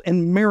result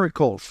in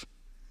miracles.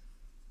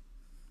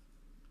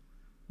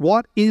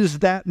 What is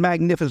that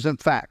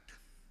magnificent fact?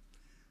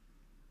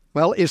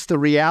 Well, it's the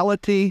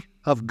reality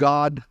of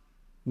God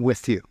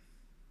with you.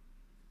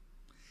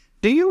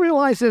 Do you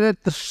realize that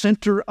at the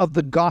center of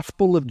the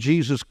gospel of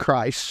Jesus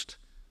Christ,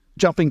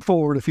 jumping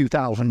forward a few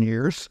thousand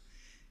years,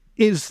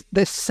 is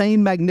this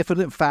same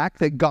magnificent fact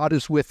that God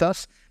is with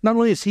us? Not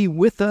only is He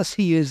with us,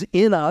 He is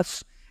in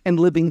us and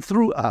living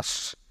through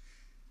us.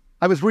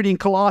 I was reading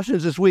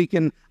Colossians this week,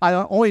 and I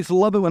always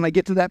love it when I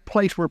get to that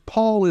place where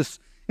Paul is,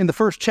 in the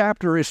first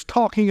chapter, is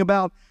talking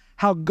about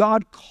how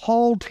God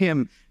called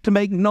him to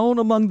make known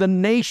among the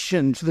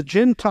nations, the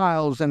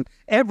Gentiles and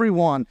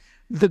everyone,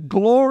 the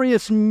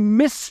glorious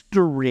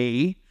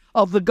mystery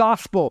of the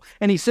gospel.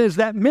 And he says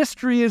that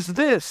mystery is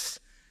this: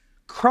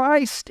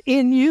 Christ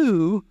in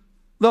you,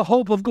 the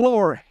hope of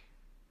glory.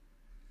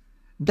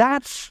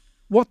 That's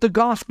what the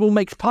gospel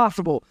makes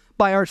possible.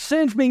 By our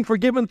sins being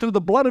forgiven through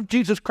the blood of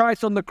Jesus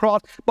Christ on the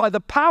cross, by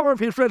the power of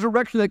His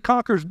resurrection that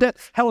conquers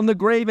death, hell, and the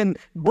grave, and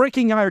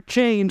breaking our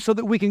chains so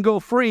that we can go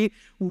free,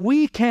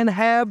 we can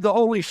have the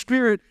Holy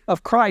Spirit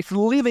of Christ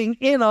living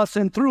in us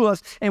and through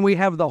us, and we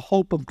have the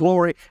hope of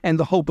glory and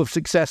the hope of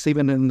success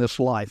even in this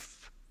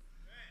life.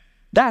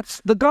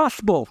 That's the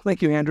gospel.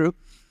 Thank you, Andrew.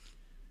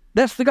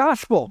 That's the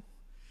gospel.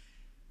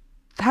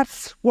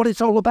 That's what it's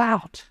all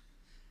about.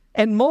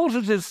 And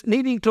Moses is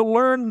needing to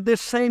learn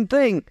this same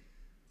thing,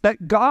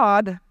 that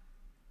God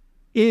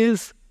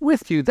is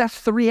with you.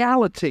 That's the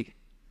reality.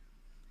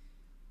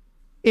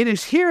 It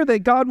is here that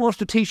God wants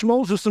to teach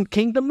Moses some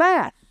kingdom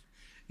math.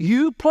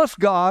 You plus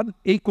God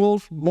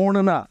equals more than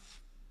enough.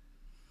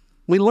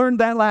 We learned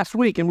that last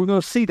week, and we're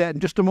going to see that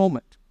in just a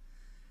moment.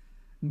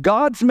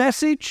 God's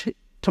message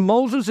to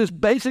Moses is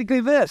basically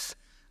this: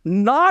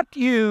 not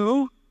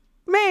you,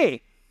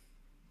 me.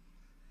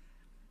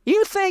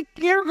 You think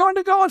you're going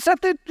to go and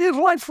set the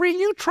Israelites free?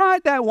 You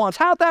tried that once.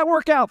 How'd that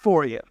work out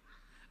for you?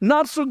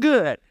 Not so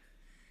good.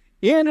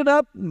 You ended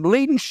up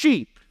leading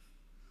sheep.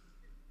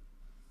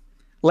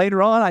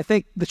 Later on, I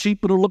think the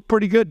sheep would have looked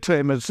pretty good to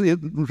him, as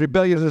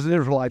rebellious as the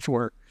Israelites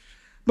were.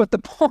 But the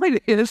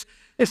point is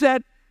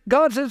that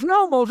God says,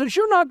 no, Moses,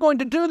 you're not going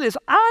to do this.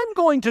 I'm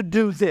going to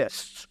do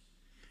this.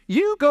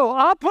 You go,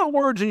 I'll put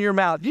words in your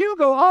mouth. You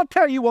go, I'll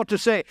tell you what to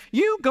say.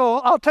 You go,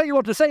 I'll tell you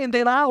what to say, and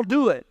then I'll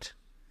do it.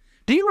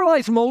 Do you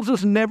realize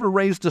Moses never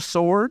raised a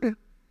sword?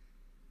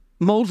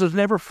 Moses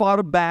never fought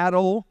a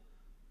battle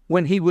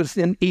when he was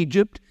in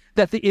Egypt,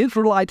 that the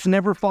Israelites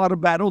never fought a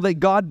battle, that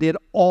God did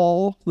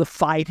all the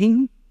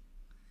fighting.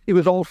 It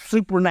was all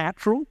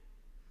supernatural.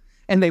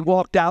 And they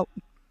walked out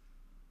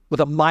with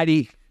a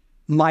mighty,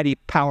 mighty,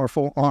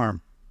 powerful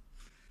arm.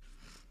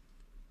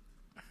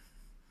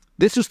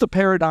 This is the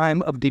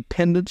paradigm of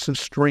dependence and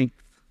strength.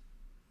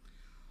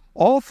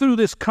 All through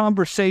this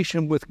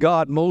conversation with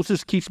God,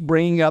 Moses keeps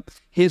bringing up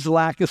his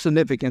lack of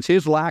significance,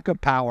 his lack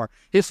of power,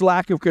 his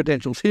lack of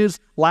credentials, his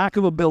lack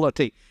of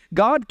ability.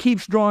 God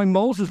keeps drawing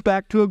Moses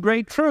back to a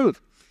great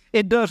truth.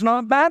 It does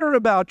not matter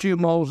about you,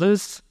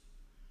 Moses.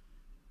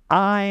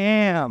 I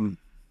am.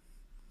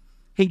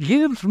 He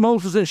gives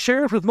Moses and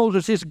shares with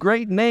Moses his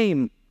great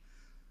name.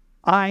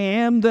 I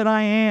am that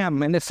I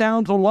am. And it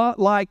sounds a lot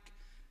like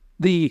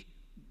the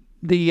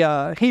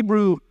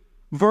Hebrew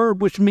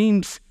verb which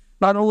means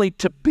not only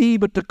to be,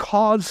 but to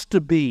cause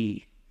to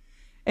be.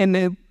 And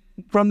then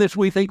from this,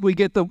 we think we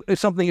get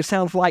something that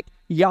sounds like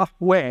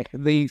Yahweh,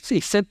 the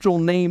essential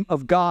name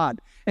of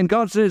God. And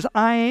God says,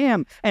 I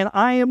am, and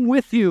I am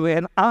with you,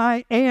 and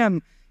I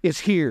am is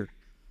here.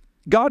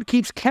 God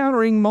keeps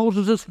countering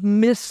Moses'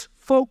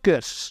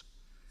 misfocus.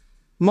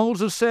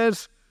 Moses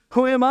says,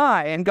 who am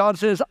I? And God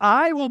says,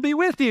 I will be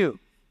with you.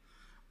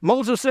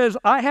 Moses says,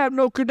 I have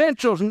no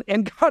credentials.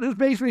 And God is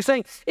basically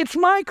saying, it's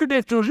my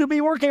credentials. You'll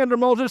be working under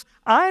Moses.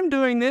 I'm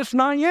doing this,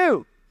 not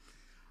you.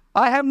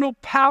 I have no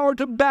power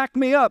to back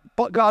me up.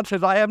 But God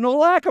says, I have no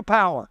lack of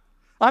power.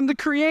 I'm the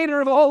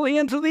creator of all the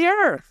ends of the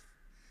earth.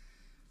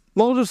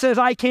 Moses says,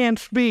 I can't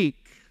speak.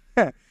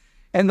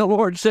 And the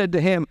Lord said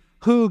to him,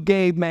 who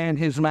gave man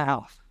his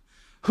mouth?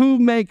 Who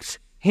makes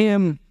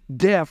him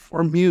deaf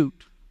or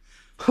mute?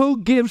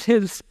 Who gives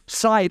his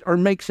sight or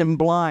makes him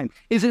blind?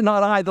 Is it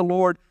not I, the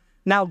Lord?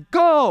 Now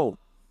go.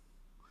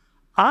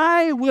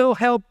 I will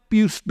help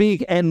you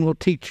speak and will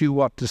teach you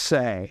what to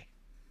say.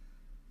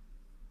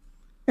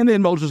 And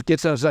then Moses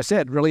gets, as I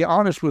said, really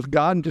honest with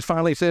God and just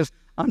finally says,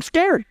 I'm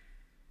scared.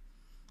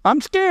 I'm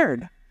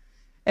scared.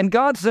 And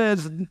God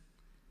says,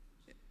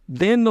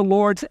 then the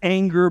Lord's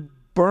anger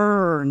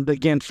burned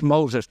against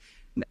Moses.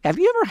 Have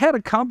you ever had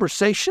a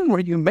conversation where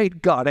you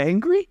made God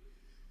angry?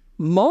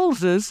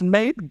 Moses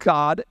made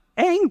God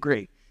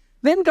angry.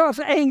 Then God's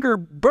anger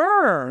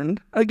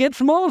burned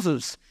against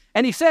Moses.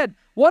 And he said,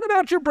 what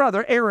about your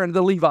brother Aaron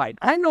the Levite?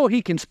 I know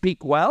he can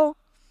speak well.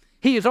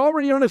 He is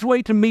already on his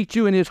way to meet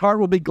you, and his heart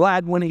will be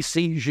glad when he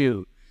sees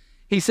you.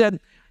 He said,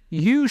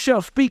 you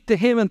shall speak to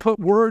him and put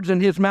words in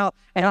his mouth,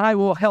 and I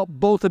will help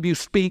both of you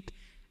speak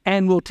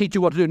and will teach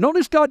you what to do.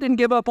 Notice God didn't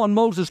give up on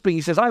Moses speaking.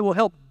 He says, I will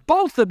help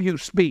both of you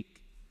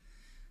speak.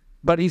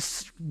 But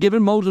he's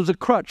given Moses a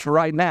crutch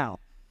right now.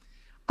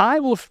 I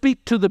will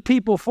speak to the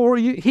people for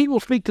you. He will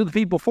speak to the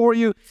people for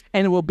you,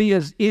 and it will be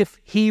as if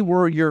he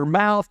were your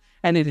mouth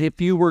and as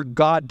if you were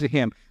God to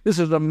him. This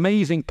is an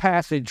amazing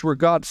passage where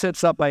God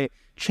sets up a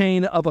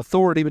chain of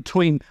authority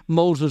between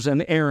Moses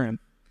and Aaron.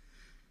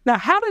 Now,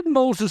 how did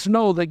Moses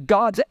know that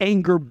God's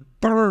anger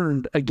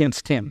burned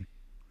against him?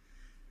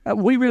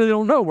 We really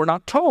don't know. We're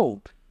not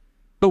told.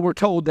 But we're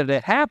told that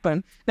it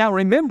happened. Now,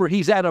 remember,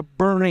 he's at a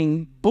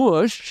burning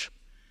bush.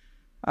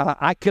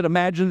 I could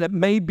imagine that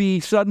maybe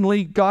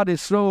suddenly God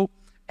is so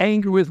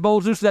angry with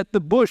Moses that the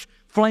bush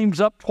flames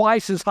up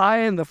twice as high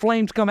and the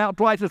flames come out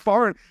twice as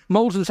far, and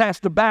Moses has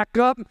to back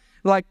up.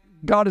 Like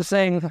God is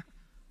saying,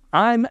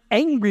 I'm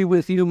angry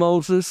with you,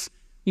 Moses.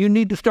 You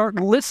need to start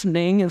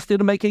listening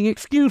instead of making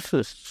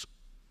excuses.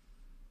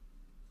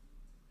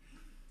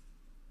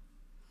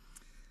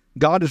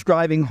 God is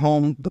driving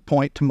home the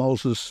point to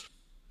Moses.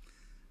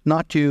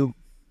 Not you,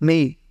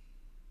 me.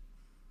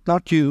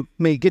 Not you,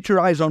 me. Get your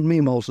eyes on me,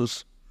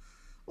 Moses.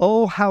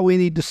 Oh, how we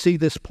need to see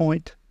this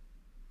point.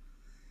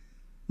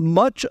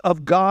 Much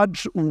of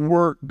God's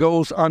work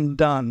goes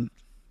undone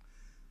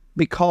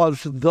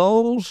because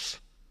those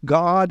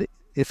God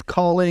is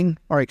calling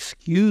are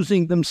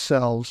excusing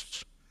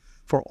themselves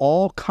for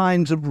all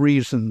kinds of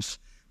reasons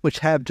which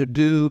have to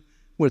do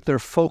with their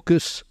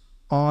focus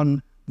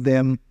on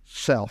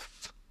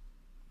themselves.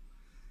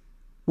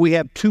 We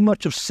have too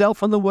much of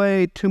self in the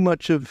way, too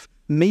much of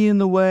me in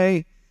the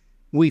way.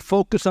 We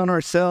focus on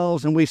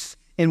ourselves, and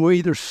we're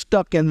either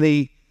stuck in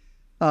the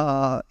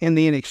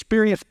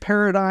inexperienced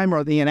paradigm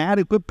or the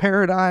inadequate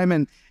paradigm,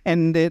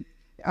 and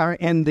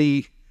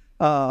the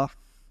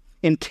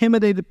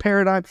intimidated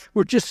paradigm.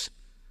 We're just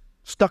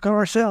stuck on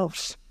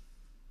ourselves.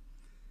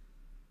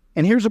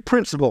 And here's a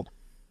principle.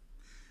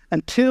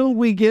 Until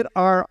we get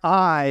our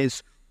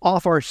eyes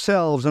off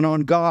ourselves and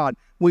on God,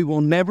 we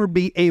will never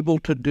be able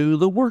to do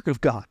the work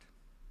of God.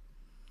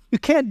 You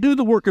can't do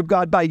the work of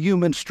God by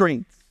human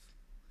strength.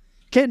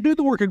 You can't do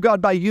the work of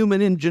God by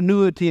human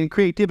ingenuity and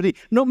creativity,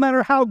 no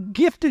matter how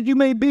gifted you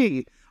may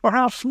be, or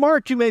how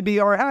smart you may be,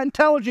 or how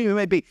intelligent you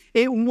may be.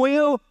 It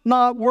will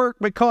not work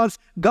because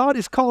God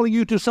is calling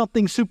you to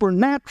something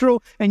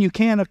supernatural, and you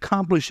can't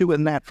accomplish it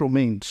with natural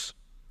means.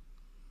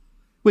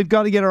 We've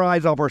got to get our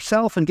eyes off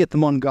ourselves and get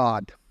them on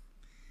God.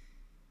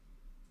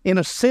 In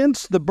a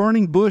sense, the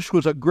burning bush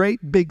was a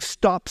great big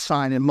stop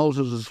sign in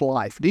Moses'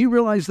 life. Do you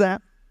realize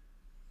that?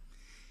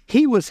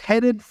 He was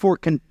headed for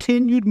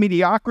continued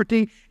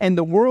mediocrity, and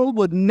the world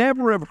would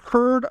never have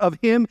heard of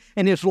him,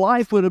 and his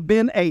life would have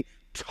been a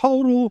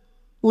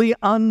totally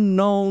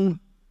unknown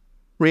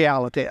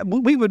reality.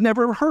 We would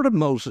never have heard of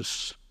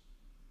Moses.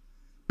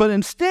 But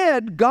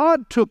instead,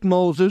 God took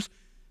Moses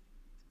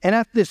and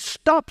at this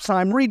stop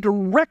sign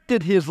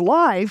redirected his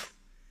life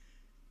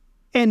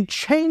and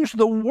changed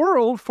the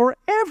world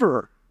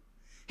forever.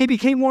 He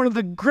became one of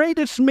the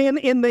greatest men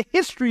in the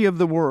history of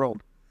the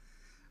world.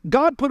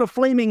 God put a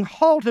flaming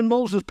halt in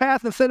Moses'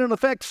 path and said, in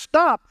effect,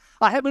 stop.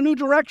 I have a new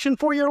direction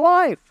for your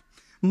life.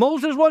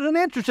 Moses wasn't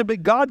interested,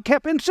 but God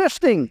kept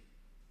insisting.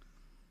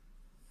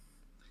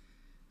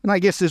 And I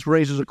guess this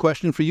raises a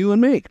question for you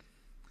and me.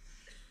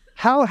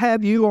 How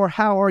have you, or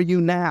how are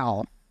you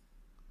now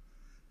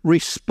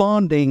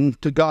responding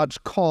to God's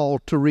call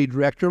to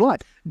redirect your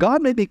life?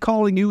 God may be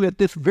calling you at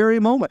this very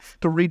moment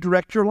to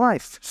redirect your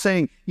life,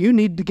 saying, you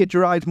need to get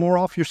your eyes more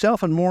off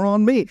yourself and more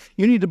on me.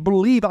 You need to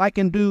believe I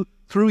can do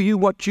through you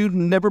what you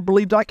never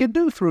believed I could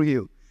do through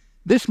you.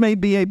 This may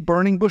be a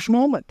burning bush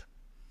moment.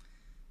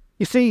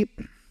 You see,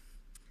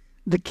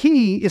 the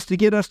key is to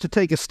get us to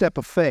take a step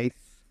of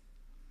faith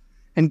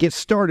and get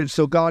started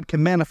so God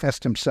can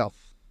manifest himself.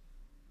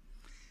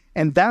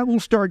 And that will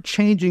start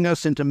changing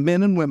us into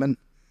men and women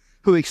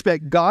who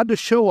expect God to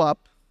show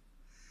up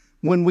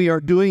when we are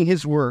doing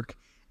his work,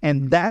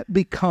 and that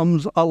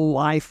becomes a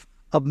life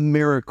of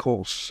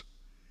miracles.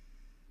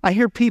 I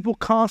hear people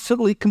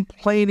constantly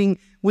complaining,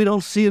 we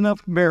don't see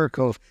enough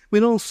miracles. We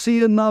don't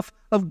see enough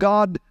of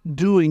God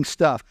doing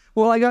stuff.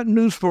 Well, I got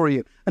news for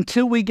you.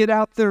 Until we get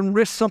out there and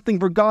risk something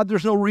for God,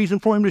 there's no reason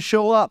for him to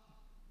show up.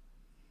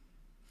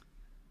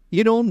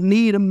 You don't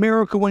need a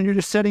miracle when you're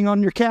just sitting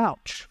on your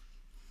couch.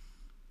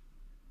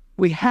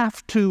 We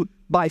have to,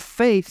 by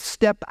faith,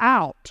 step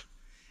out.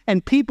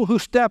 And people who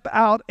step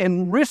out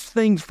and risk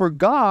things for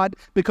God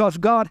because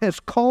God has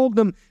called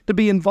them to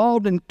be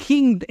involved in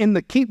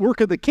the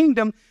work of the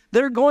kingdom,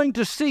 they're going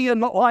to see a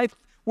life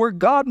where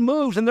God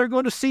moves, and they're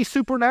going to see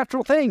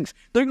supernatural things.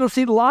 They're going to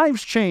see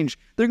lives change.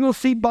 They're going to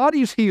see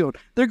bodies healed.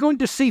 They're going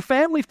to see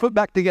families put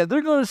back together.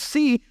 They're going to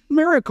see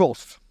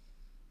miracles.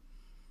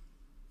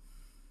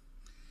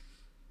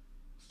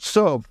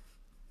 So,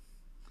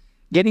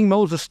 getting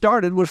Moses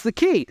started was the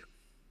key.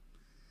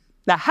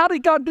 Now, how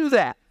did God do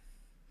that?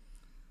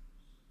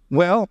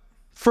 Well,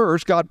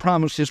 first, God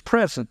promised his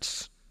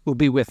presence. will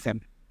be with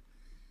him.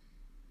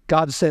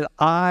 God said,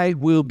 I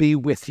will be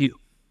with you.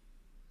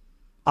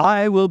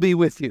 I will be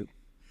with you.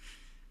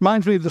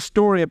 Reminds me of the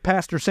story of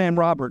Pastor Sam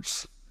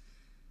Roberts.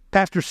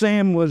 Pastor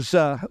Sam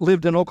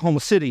lived in Oklahoma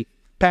City,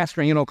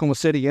 pastoring in Oklahoma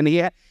City, and he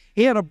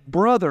had a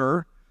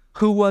brother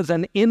who was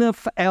an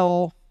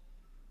NFL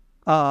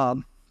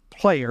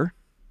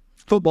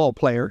football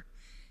player.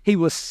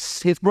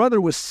 His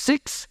brother was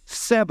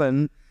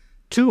 6'7",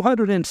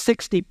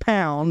 260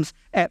 pounds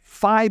at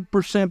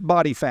 5%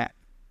 body fat.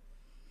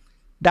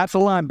 That's a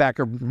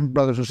linebacker,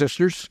 brothers and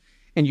sisters,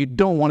 and you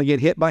don't want to get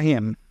hit by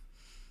him.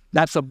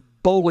 That's a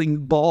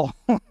bowling ball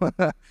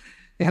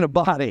in a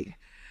body.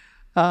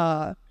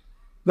 But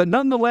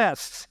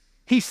nonetheless,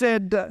 he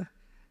said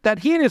that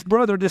he and his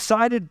brother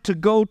decided to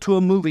go to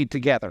a movie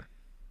together.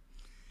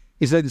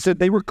 He said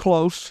they were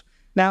close.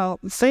 Now,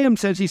 Sam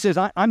says,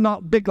 I'm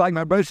not big like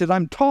my brother. He says,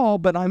 I'm tall,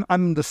 but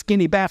I'm the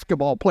skinny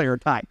basketball player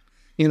type.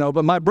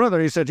 But my brother,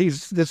 he said,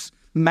 he's this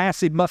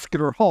massive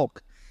muscular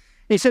Hulk.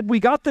 He said, we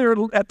got there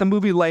at the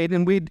movie late,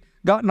 and we'd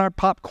gotten our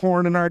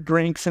popcorn and our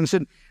drinks,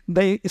 and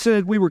they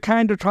said we were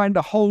kind of trying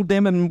to hold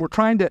them, and we're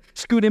trying to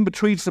scoot in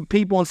between some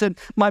people, and said,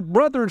 my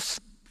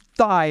brother's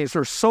thighs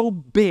are so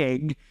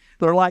big,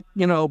 they're like,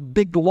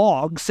 big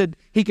logs, said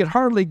he could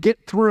hardly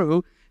get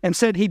through, and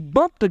said he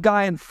bumped a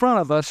guy in front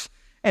of us,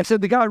 and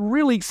said the guy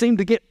really seemed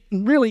to get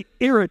really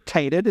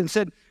irritated, and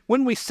said,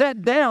 when we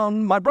sat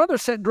down, my brother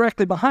sat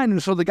directly behind him,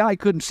 so the guy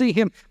couldn't see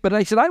him. But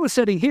I said, I was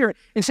sitting here,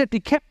 and said he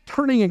kept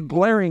turning and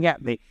glaring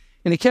at me.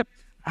 And he kept,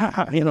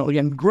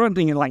 and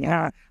grunting and like,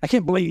 I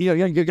can't believe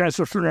you guys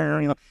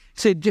are, He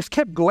said, just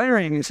kept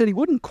glaring. And said he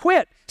wouldn't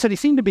quit. Said he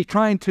seemed to be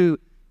trying to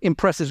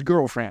impress his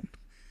girlfriend.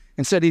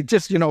 And said he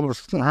just,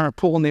 was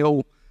pulling the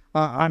old,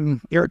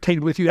 I'm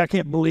irritated with you. I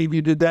can't believe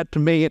you did that to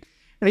me.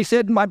 And he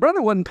said, my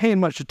brother wasn't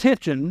paying much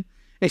attention. And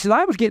he said,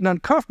 I was getting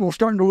uncomfortable,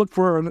 starting to look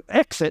for an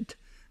exit,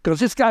 because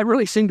this guy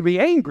really seemed to be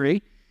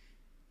angry.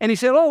 And he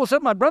said, all of a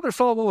sudden, my brother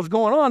saw what was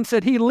going on,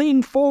 said he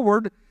leaned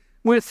forward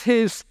with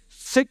his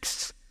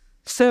 6'7",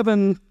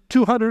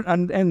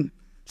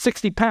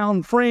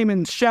 260-pound frame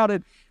and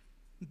shouted,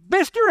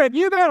 Mister, have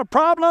you got a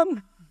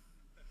problem?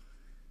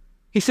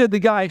 He said the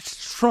guy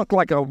shrunk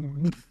like a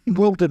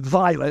wilted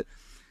violet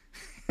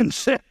and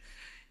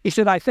he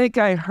said, I think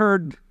I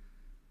heard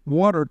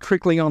water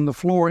trickling on the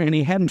floor and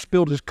he hadn't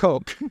spilled his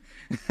Coke.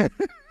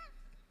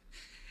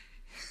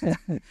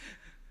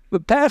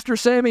 But Pastor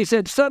Sammy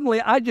said,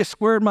 suddenly I just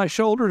squared my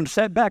shoulder and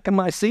sat back in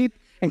my seat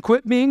and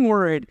quit being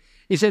worried.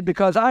 He said,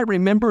 because I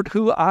remembered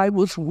who I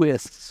was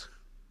with.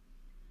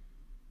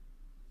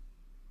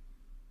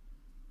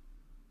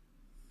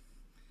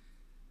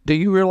 Do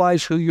you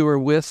realize who you are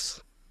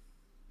with?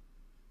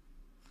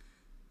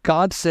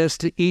 God says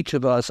to each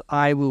of us,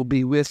 I will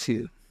be with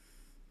you.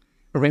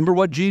 Remember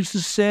what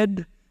Jesus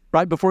said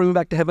right before he went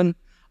back to heaven?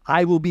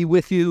 I will be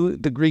with you.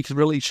 The Greeks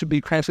really should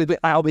be translated,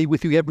 I'll be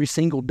with you every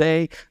single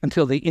day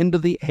until the end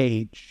of the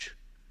age.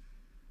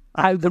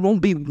 There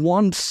won't be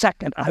 1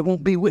 second I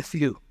won't be with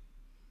you.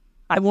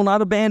 I will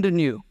not abandon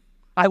you.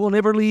 I will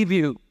never leave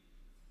you.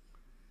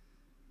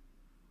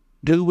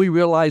 Do we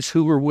realize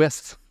who we're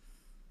with?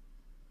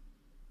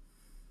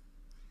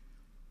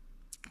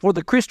 For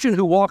the Christian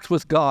who walks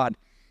with God,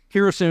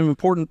 here are some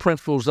important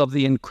principles of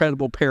the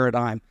incredible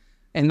paradigm.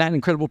 And that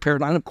incredible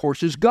paradigm, of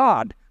course, is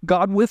God.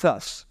 God with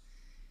us.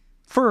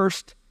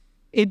 First,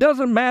 it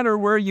doesn't matter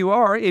where you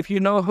are if you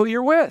know who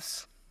you're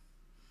with.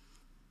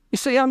 You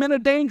see, I'm in a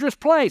dangerous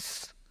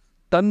place.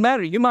 Doesn't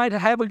matter. You might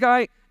have a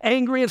guy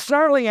angry and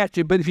snarling at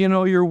you, but if you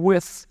know you're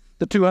with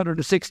the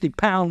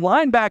 260-pound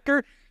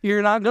linebacker,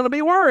 you're not going to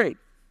be worried.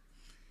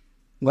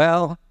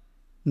 Well,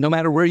 no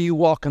matter where you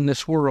walk in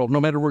this world, no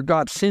matter where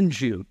God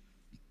sends you,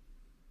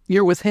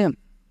 you're with him.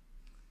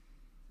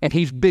 And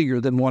he's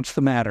bigger than what's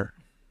the matter.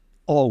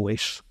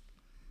 Always.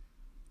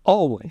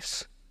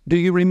 Always. Do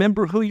you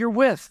remember who you're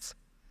with?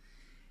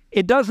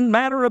 It doesn't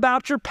matter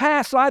about your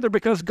past either,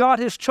 because God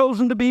has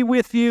chosen to be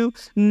with you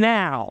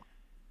now.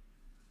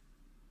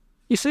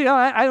 You see,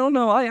 I don't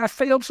know. I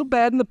failed so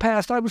bad in the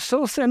past. I was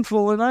so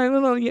sinful, and I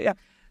don't know. Yeah.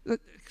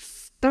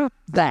 Stop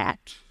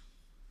that.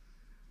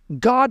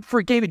 God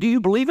forgave you. Do you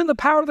believe in the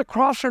power of the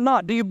cross or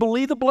not? Do you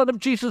believe the blood of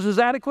Jesus is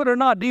adequate or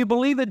not? Do you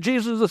believe that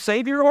Jesus is a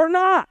Savior or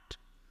not?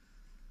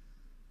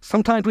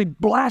 Sometimes we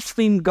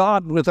blaspheme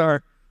God with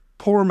our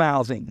poor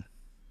mouthing.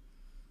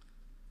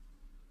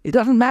 It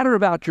doesn't matter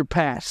about your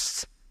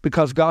past,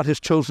 because God has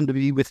chosen to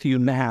be with you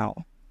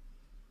now.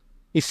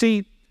 You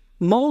see,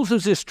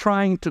 Moses is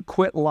trying to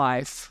quit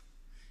life.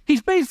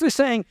 He's basically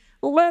saying,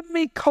 let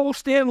me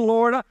coast in,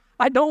 Lord.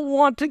 I don't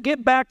want to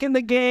get back in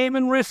the game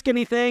and risk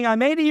anything.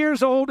 I'm 80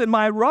 years old and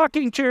my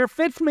rocking chair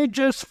fits me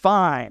just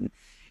fine.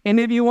 And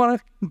if you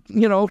want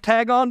to,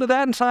 tag on to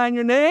that and sign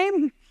your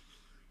name,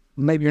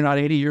 maybe you're not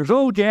 80 years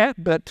old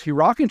yet, but your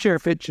rocking chair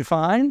fits you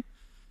fine.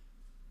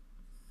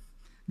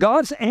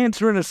 God's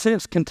answer, in a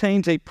sense,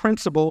 contains a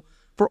principle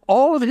for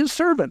all of his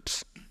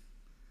servants.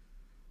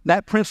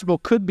 That principle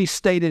could be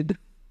stated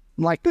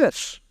like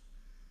this: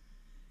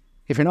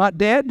 if you're not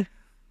dead,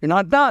 you're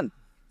not done.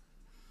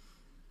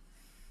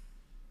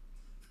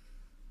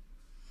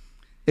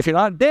 If you're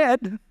not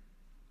dead,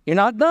 you're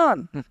not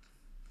done.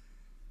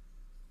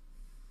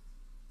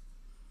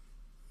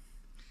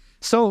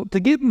 So to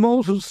get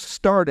Moses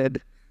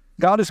started,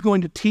 God is going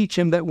to teach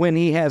him that when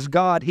he has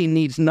God, he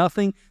needs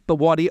nothing but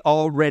what he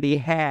already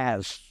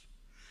has.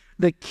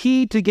 The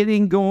key to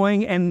getting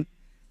going and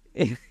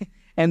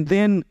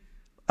then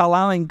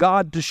allowing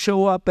God to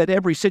show up at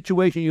every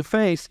situation you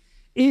face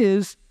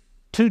is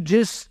to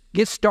just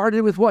get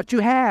started with what you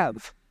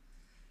have.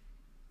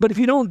 But if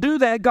you don't do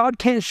that, God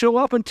can't show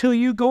up until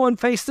you go and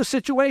face the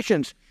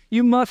situations.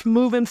 You must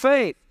move in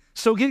faith.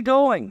 So get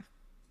going.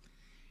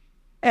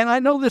 And I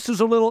know this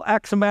is a little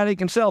axiomatic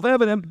and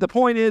self-evident, but the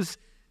point is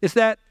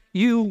that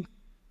you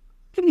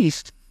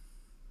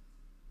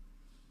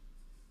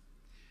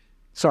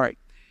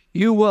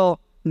will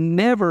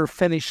never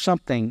finish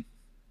something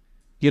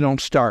you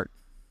don't start.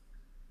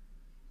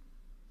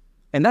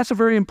 And that's a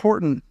very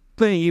important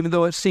thing, even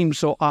though it seems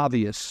so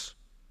obvious.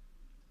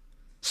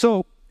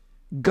 So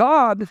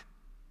God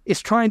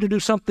is trying to do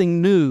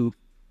something new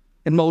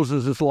in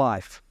Moses'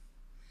 life.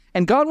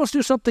 And God wants to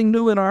do something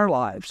new in our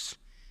lives.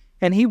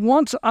 And he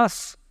wants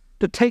us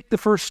to take the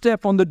first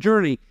step on the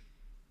journey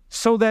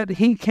so that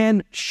he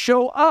can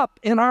show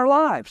up in our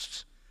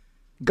lives.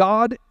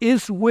 God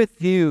is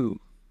with you,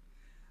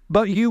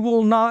 but you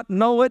will not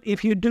know it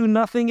if you do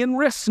nothing and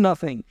risk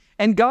nothing.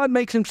 And God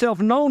makes himself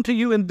known to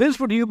you and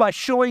visible to you by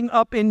showing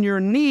up in your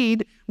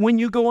need when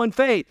you go in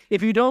faith.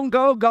 If you don't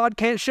go, God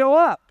can't show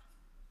up.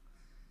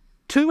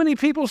 Too many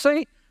people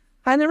say,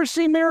 I never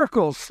see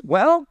miracles.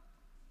 Well,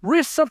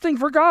 risk something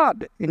for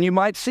God, and you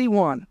might see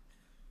one.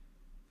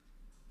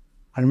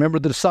 I remember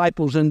the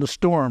disciples in the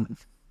storm.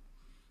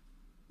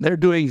 They're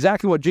doing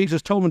exactly what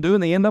Jesus told them to do,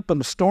 and they end up in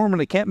the storm,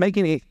 and they can't make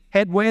any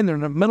headway, and they're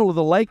in the middle of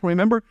the lake,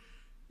 remember?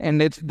 And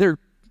they're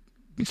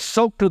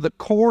soaked to the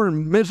core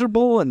and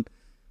miserable, and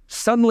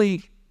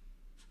suddenly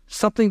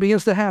something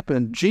begins to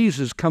happen.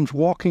 Jesus comes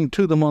walking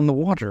to them on the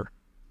water.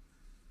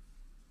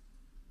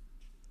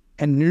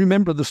 And you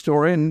remember the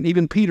story, and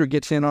even Peter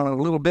gets in on it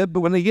a little bit,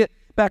 but when they get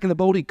back in the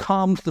boat, he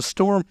calms the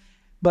storm.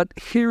 But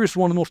here's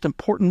one of the most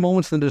important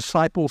moments in the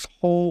disciples'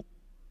 whole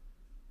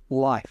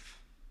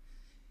life.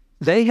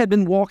 They had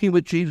been walking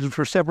with Jesus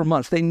for several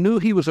months. They knew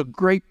he was a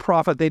great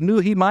prophet. They knew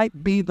he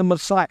might be the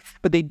Messiah,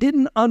 but they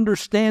didn't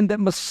understand that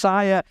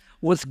Messiah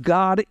was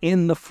God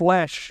in the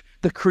flesh,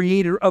 the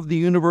creator of the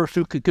universe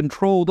who could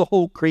control the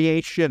whole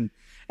creation.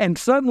 And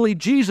suddenly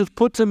Jesus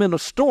puts them in a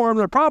storm.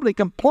 They're probably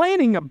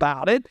complaining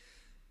about it,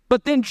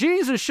 but then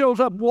Jesus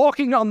shows up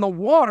walking on the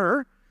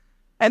water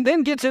and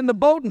then gets in the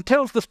boat and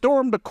tells the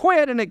storm to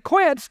quit, and it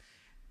quits,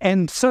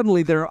 and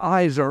suddenly their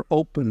eyes are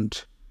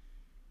opened.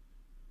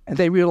 And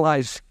they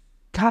realize,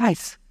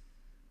 guys,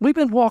 we've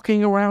been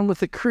walking around with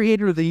the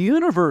creator of the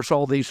universe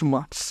all these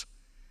months.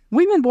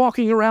 We've been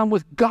walking around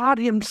with God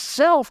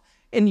himself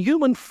in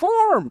human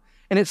form.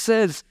 And it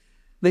says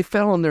they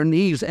fell on their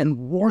knees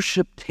and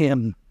worshiped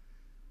him.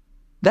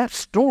 That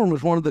storm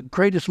was one of the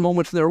greatest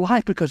moments in their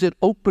life because it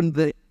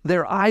opened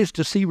their eyes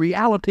to see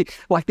reality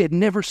like they'd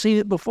never seen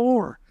it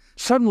before.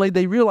 Suddenly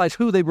they realized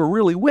who they were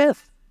really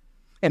with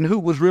and who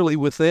was really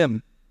with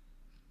them.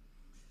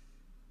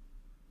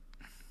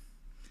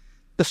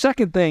 The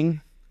second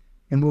thing,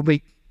 and we'll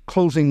be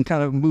closing,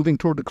 kind of moving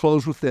toward the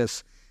close with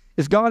this,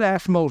 is God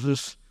asked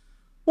Moses,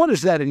 what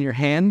is that in your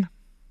hand?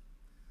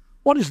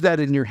 What is that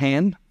in your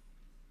hand?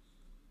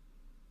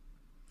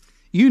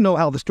 You know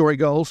how the story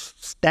goes.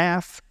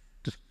 Staff,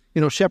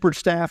 shepherd's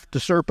staff to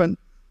serpent.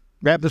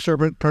 Grab the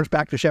serpent, turns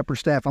back to shepherd's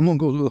staff. I'm going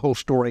to go through the whole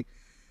story.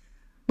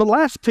 But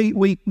last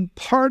week,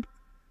 part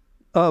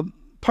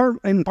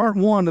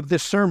one of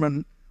this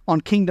sermon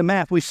on Kingdom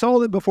Math, we saw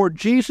that before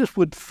Jesus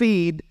would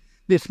feed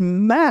this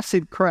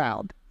massive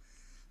crowd,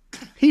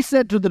 he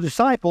said to the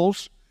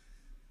disciples,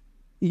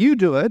 you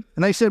do it.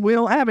 And they said, we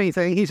don't have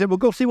anything. He said, well,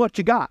 go see what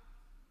you got.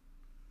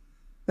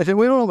 They said,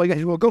 we don't know what you got.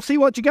 He said, well, go see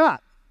what you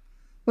got.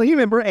 Well, you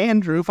remember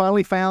Andrew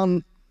finally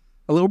found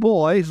a little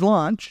boy's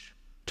lunch,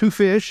 2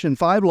 fish and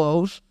 5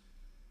 loaves.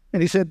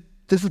 And he said,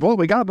 this is what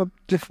we got, but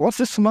what's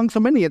this among so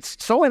many? It's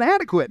so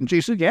inadequate. And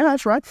Jesus said, yeah,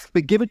 that's right,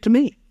 but give it to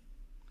me.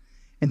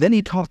 And then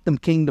he taught them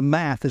kingdom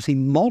math as he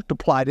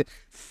multiplied it,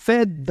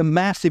 fed the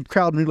massive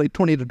crowd, nearly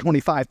 20 to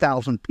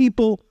 25,000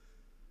 people,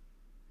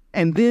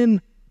 and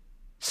then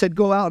said,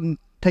 go out and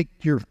take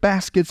your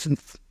baskets and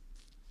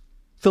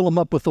fill them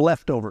up with the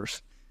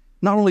leftovers.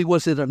 Not only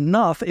was it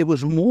enough, it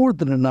was more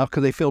than enough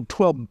because they filled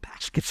 12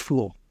 baskets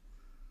full.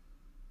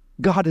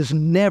 God is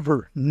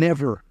never,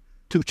 never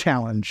too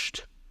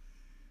challenged.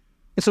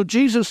 And so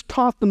Jesus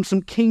taught them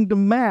some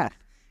kingdom math.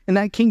 And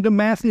that kingdom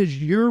math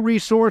is your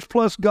resource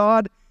plus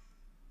God,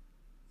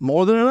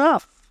 more than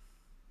enough.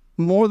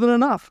 More than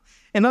enough.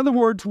 In other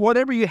words,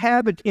 whatever you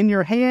have in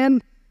your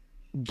hand,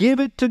 give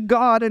it to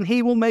God and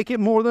he will make it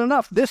more than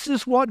enough. This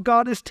is what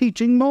God is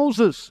teaching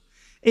Moses.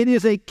 It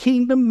is a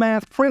kingdom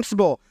math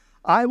principle.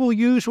 I will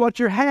use what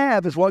you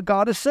have is what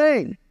God is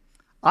saying.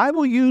 I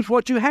will use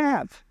what you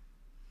have.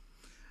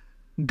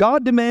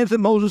 God demands that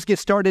Moses get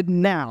started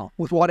now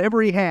with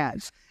whatever he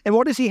has. And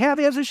what does he have?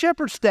 He has a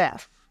shepherd's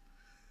staff.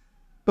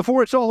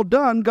 before it's all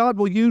done, God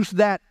will use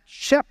that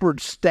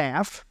shepherd's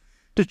staff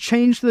to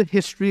change the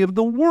history of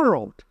the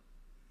world.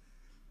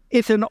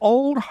 It's an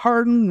old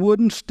hardened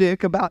wooden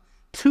stick about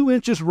 2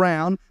 inches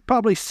round,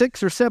 probably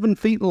 6 or 7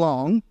 feet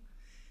long.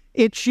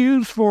 It's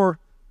used for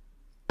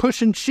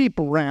pushing sheep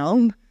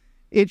around.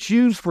 It's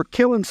used for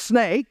killing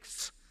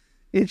snakes.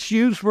 It's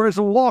used for as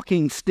a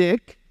walking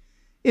stick.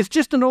 It's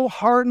just an old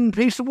hardened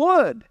piece of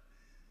wood.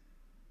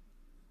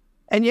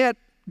 And yet,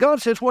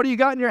 God says, what do you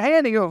got in your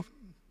hand? He goes,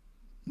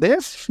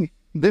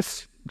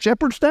 this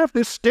shepherd staff,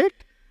 this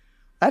stick,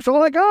 that's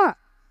all I got.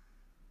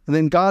 And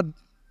then God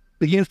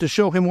begins to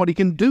show him what he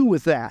can do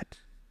with that.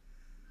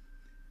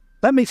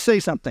 Let me say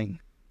something.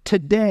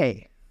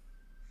 Today,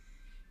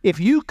 if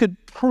you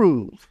could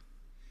prove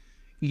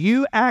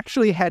you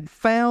actually had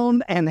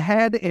found and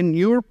had in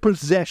your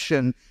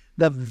possession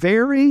the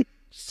very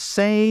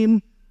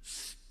same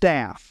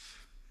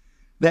staff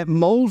that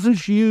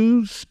Moses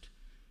used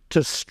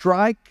to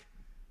strike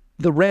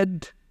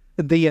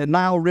the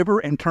Nile River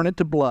and turn it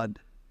to blood,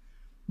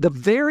 the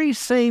very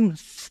same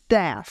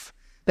staff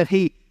that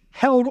he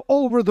held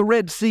over the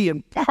Red Sea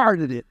and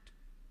parted it,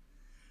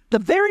 the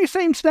very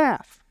same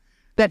staff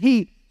that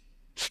he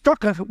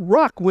struck a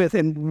rock with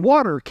and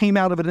water came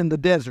out of it in the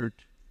desert.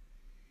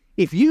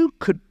 If you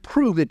could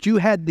prove that you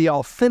had the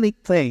authentic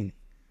thing,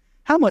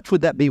 how much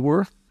would that be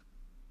worth?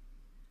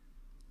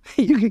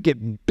 You could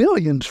get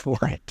billions for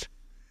it.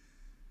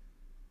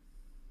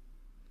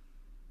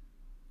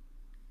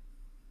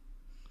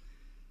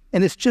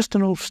 And it's just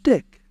an old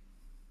stick.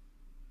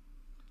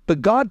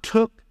 But God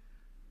took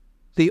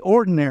the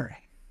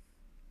ordinary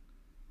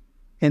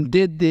and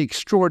did the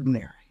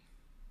extraordinary.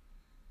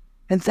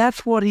 And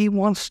that's what he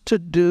wants to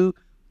do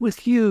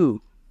with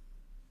you.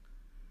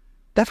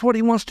 That's what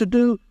he wants to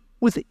do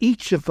with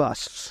each of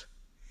us.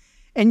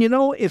 And you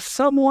know, if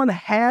someone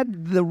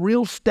had the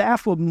real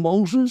staff of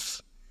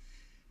Moses,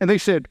 and they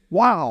said,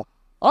 wow,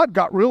 I've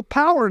got real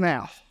power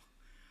now.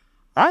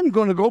 I'm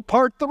going to go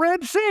part the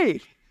Red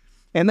Sea.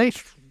 And they,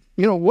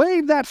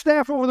 waved that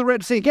staff over the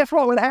Red Sea. Guess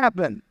what would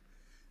happen?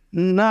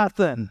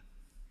 Nothing.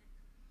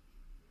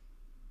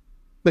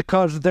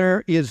 Because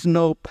there is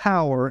no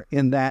power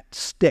in that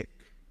stick.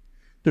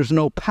 There's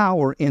no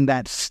power in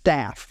that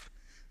staff.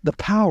 The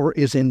power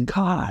is in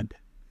God.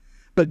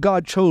 But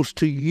God chose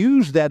to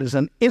use that as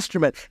an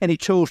instrument, and he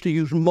chose to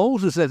use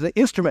Moses as an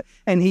instrument,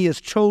 and he has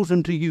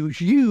chosen to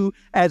use you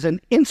as an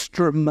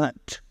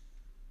instrument.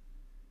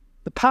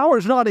 The power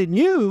is not in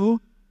you.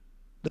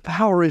 The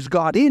power is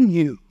God in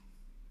you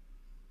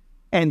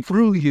and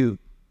through you.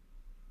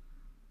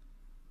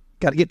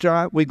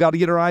 We've got to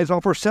get our eyes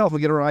off ourselves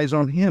and get our eyes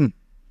on him.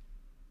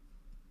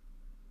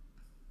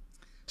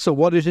 So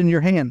what is in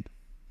your hand?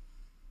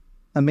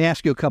 Let me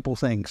ask you a couple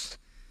things.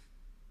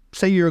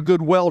 Say you're a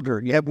good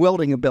welder. You have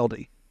welding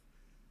ability.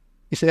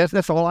 You say,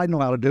 that's all I know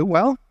how to do.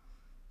 Well,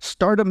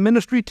 start a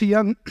ministry to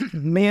young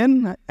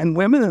men and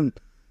women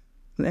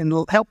and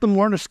help them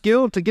learn a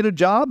skill to get a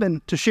job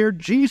and to share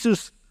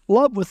Jesus'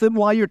 love with them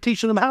while you're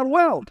teaching them how to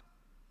weld.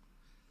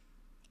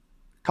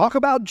 Talk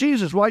about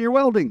Jesus while you're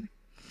welding.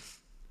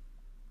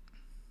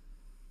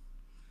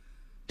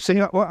 Say,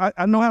 well,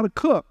 I know how to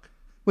cook.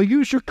 Well,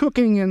 use your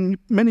cooking, and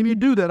many of you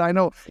do that. I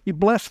know you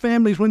bless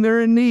families when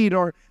they're in need,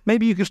 or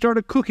maybe you can start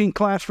a cooking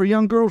class for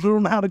young girls who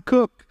don't know how to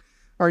cook,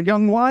 or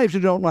young wives who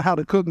don't know how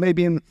to cook,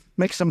 maybe, and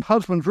make some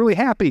husbands really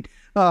happy.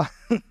 But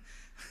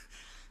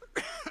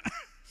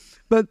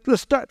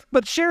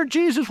share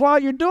Jesus while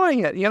you're doing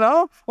it,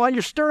 while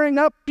you're stirring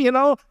up,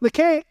 the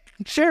cake.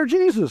 Share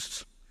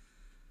Jesus.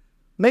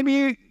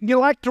 Maybe you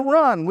like to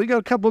run. We got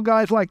a couple of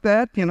guys like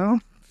that,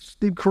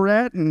 Steve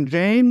Corrett and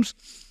James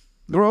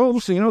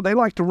Groves, they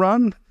like to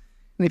run.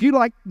 And if you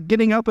like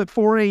getting up at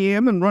 4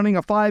 a.m. and running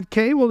a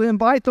 5K, well,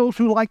 invite those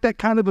who like that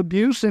kind of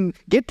abuse and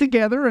get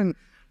together and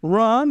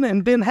run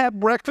and then have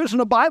breakfast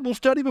and a Bible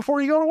study before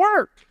you go to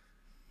work.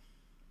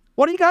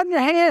 What do you got in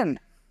your hand?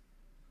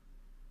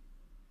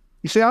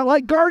 You say, I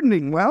like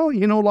gardening. Well,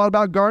 you know a lot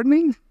about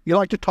gardening. You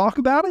like to talk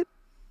about it?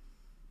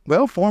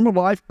 Well, form a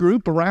life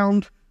group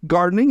around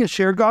gardening and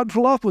share God's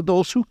love with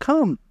those who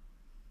come.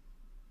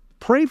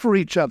 Pray for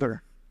each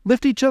other.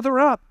 Lift each other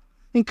up.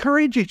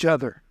 Encourage each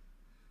other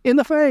in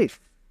the faith.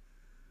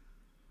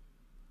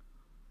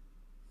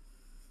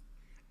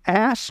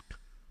 Ask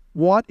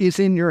what is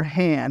in your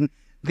hand,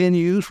 then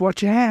use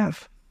what you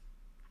have.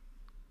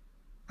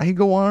 I can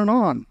go on and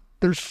on.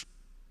 There's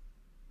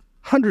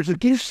hundreds of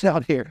gifts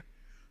out here.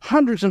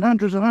 Hundreds and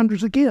hundreds and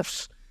hundreds of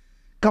gifts.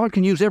 God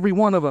can use every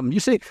one of them. You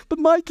say, but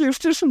my gift's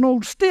just an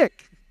old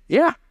stick.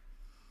 Yeah.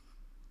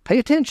 Pay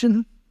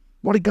attention.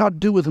 What did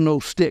God do with an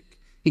old stick?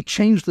 He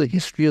changed the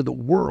history of the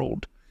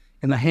world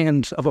in the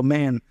hands of a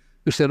man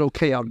who said,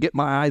 okay, I'll get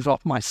my eyes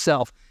off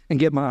myself and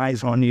get my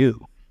eyes on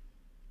you.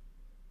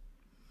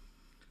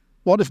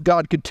 What if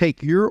God could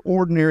take your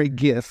ordinary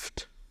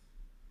gift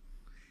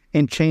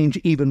and change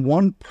even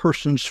one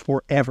person's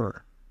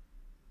forever?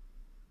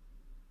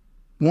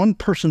 One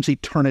person's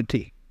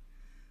eternity.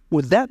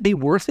 Would that be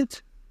worth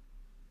it?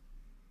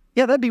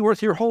 Yeah, that'd be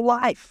worth your whole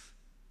life.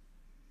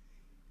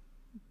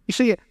 You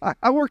see,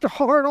 I worked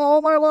hard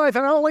all my life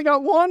and I only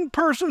got one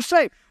person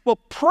saved. Well,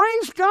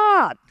 praise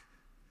God,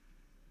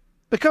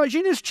 because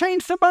you just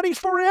changed somebody's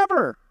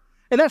forever.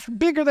 And that's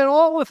bigger than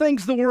all the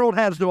things the world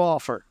has to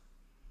offer.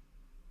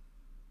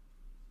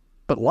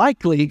 But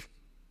likely,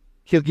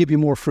 he'll give you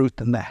more fruit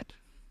than that.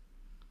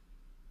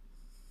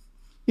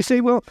 You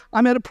say, well,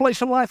 I'm at a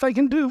place in life I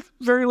can do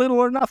very little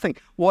or nothing.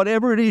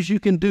 Whatever it is you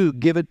can do,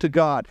 give it to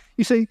God.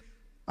 You say,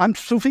 I'm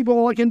so feeble,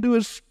 all I can do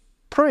is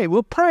pray.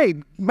 Well, pray.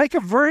 Make a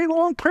very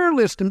long prayer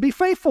list and be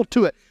faithful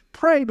to it.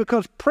 Pray,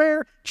 because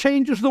prayer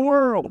changes the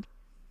world.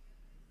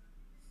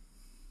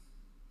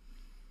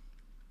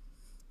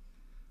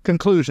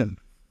 Conclusion.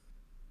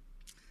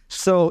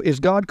 So, is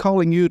God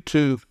calling you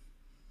to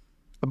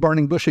a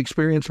burning bush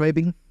experience,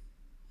 maybe?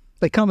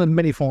 They come in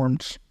many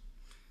forms.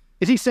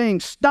 Is he saying,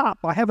 stop,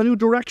 I have a new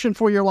direction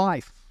for your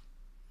life?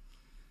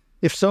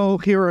 If so,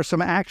 here are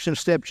some action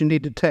steps you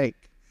need to take.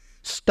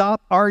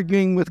 Stop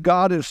arguing with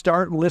God and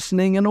start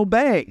listening and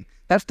obeying.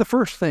 That's the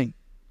first thing.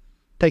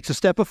 Takes a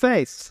step of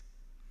faith.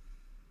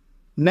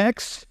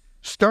 Next,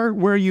 start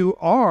where you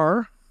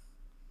are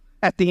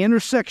at the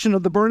intersection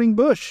of the burning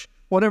bush,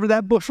 whatever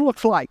that bush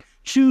looks like.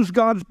 Choose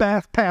God's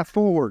path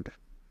forward.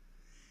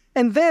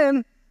 And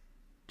then,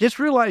 just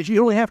realize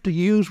you only have to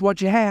use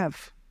what you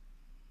have.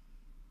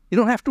 You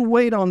don't have to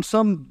wait on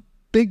some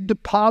big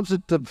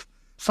deposit of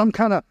some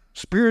kind of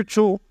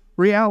spiritual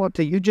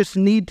reality. You just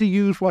need to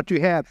use what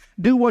you have.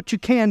 Do what you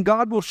can.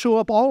 God will show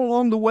up all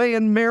along the way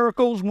and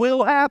miracles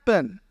will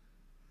happen.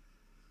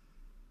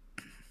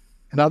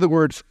 In other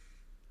words,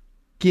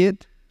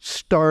 get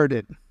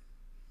started.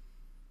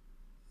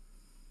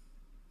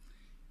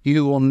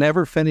 You will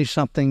never finish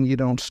something you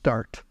don't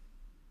start.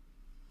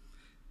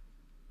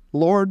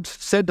 Lord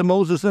said to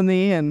Moses in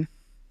the end,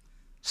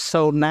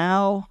 so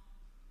now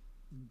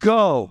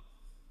go.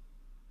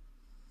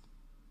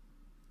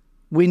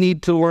 We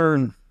need to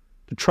learn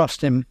to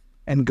trust him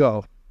and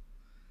go.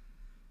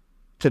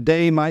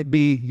 Today might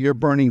be your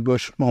burning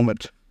bush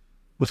moment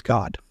with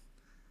God.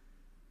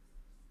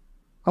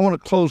 I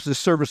want to close this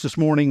service this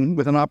morning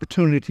with an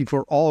opportunity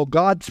for all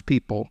God's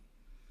people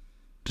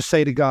to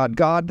say to God,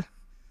 God,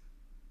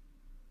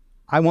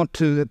 I want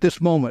to, at this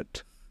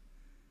moment,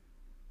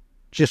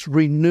 just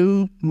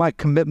renew my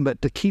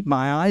commitment to keep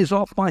my eyes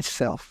off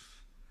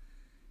myself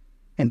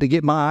and to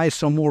get my eyes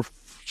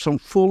so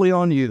fully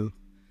on you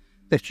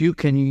that you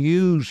can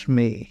use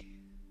me,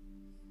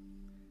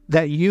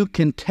 that you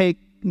can take,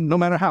 no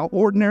matter how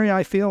ordinary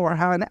I feel or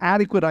how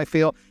inadequate I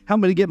feel,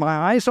 help me to get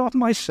my eyes off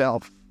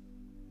myself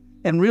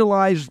and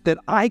realize that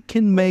I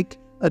can make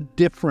a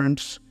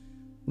difference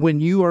when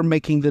you are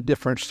making the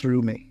difference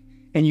through me.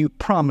 And you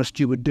promised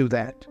you would do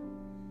that.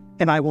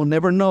 And I will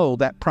never know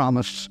that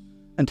promise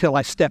until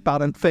I step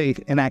out in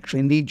faith and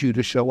actually need you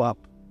to show up.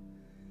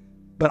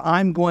 But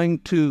I'm going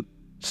to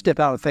step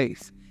out of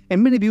faith.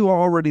 And many of you are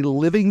already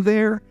living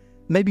there.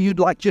 Maybe you'd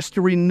like just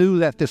to renew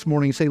that this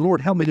morning. Say, Lord,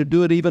 help me to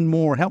do it even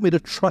more. Help me to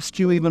trust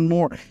you even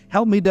more.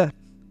 Help me to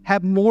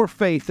have more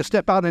faith, to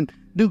step out and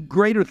do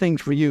greater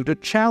things for you, to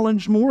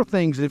challenge more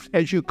things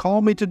as you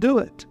call me to do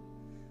it.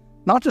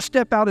 Not to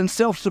step out in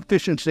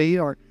self-sufficiency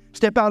or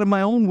step out in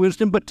my own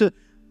wisdom, but to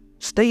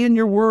stay in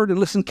your word and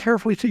listen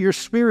carefully to your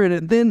spirit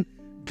and then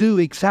do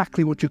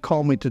exactly what you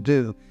call me to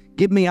do.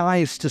 Give me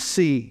eyes to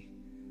see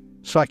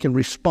so I can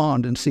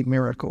respond and see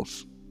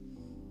miracles.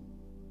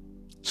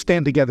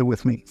 Stand together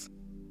with me.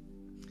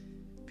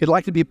 If you'd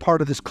like to be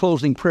part of this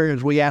closing prayer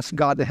as we ask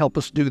God to help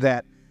us do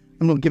that,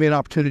 I'm going to give you an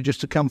opportunity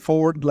just to come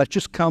forward. Let's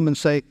just come and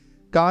say,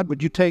 God,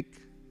 would you take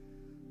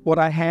what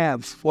I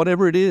have,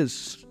 whatever it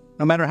is,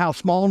 no matter how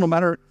small, no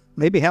matter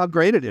maybe how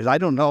great it is, I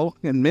don't know,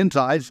 in men's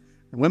eyes,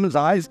 in women's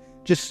eyes,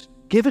 just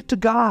give it to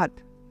God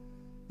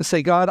and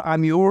say, God,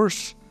 I'm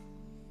yours.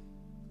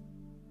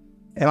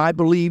 And I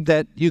believe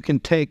that you can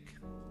take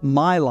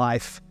my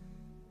life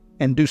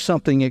and do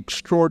something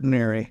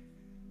extraordinary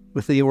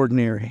with the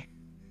ordinary.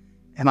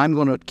 And I'm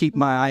going to keep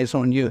my eyes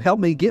on you. Help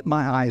me get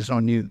my eyes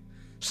on you.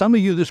 Some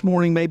of you this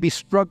morning may be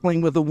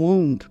struggling with a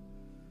wound,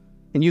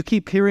 and you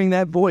keep hearing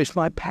that voice,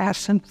 my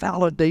past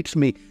invalidates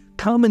me.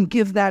 Come and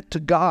give that to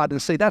God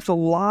and say, that's a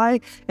lie,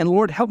 and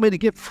Lord, help me to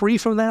get free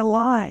from that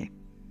lie.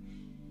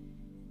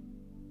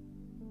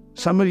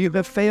 Some of you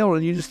have failed,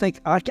 and you just think,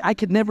 I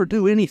could never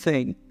do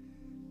anything.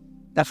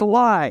 That's a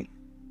lie.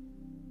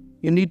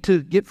 You need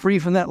to get free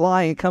from that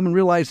lie and come and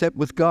realize that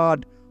with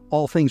God,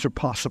 all things are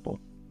possible.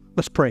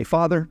 Let's pray.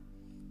 Father,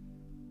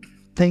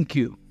 thank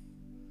you.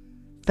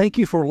 Thank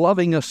you for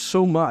loving us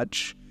so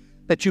much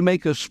that you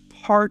make us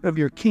part of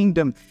your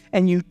kingdom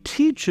and you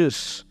teach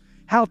us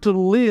how to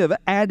live,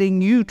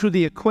 adding you to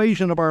the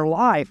equation of our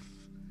life.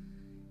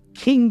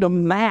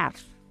 Kingdom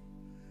math.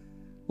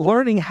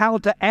 Learning how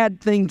to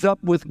add things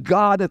up with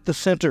God at the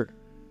center.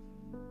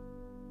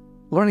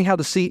 Learning how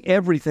to see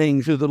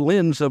everything through the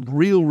lens of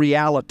real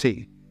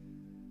reality.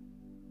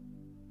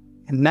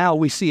 And now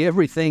we see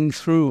everything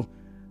through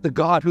the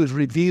God who has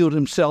revealed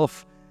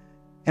himself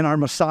in our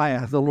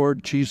Messiah, the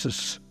Lord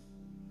Jesus.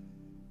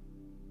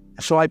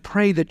 So I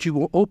pray that you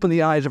will open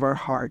the eyes of our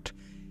heart.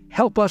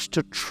 Help us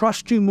to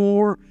trust you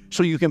more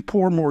so you can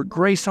pour more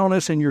grace on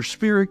us and your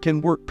Spirit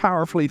can work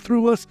powerfully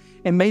through us.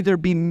 And may there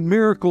be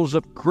miracles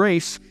of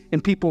grace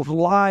in people's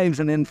lives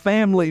and in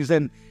families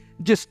and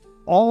just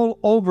all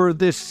over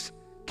this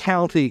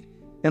county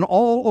and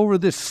all over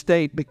this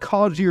state,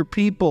 because your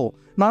people,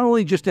 not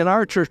only just in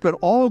our church, but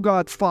all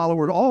God's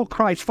followers, all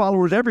Christ's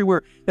followers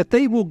everywhere, that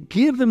they will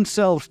give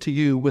themselves to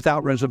you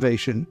without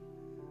reservation.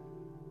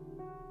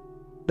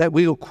 That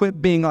we'll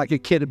quit being like a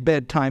kid at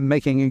bedtime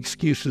making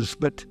excuses,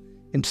 but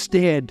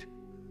instead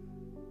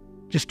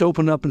just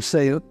open up and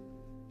say,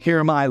 here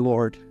am I,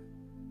 Lord,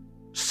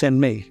 send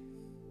me.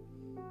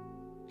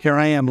 Here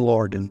I am,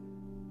 Lord, and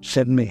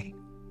send me.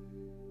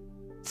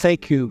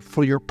 Thank you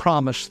for your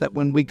promise that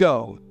when we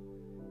go,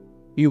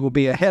 you will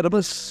be ahead of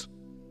us,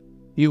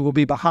 you will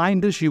be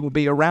behind us, you will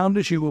be around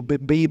us, you will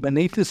be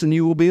beneath us, and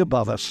you will be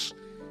above us.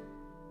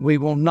 We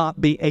will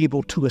not be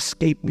able to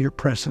escape your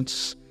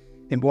presence.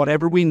 And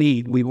whatever we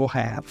need, we will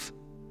have.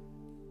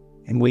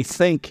 And we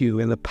thank you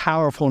in the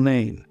powerful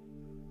name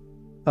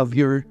of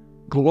your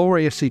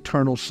glorious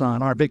eternal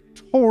Son, our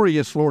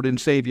victorious Lord and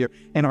Savior,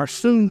 and our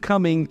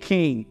soon-coming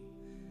King,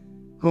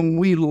 whom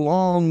we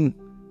long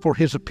for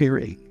his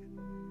appearing.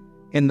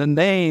 In the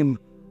name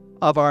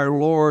of our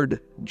Lord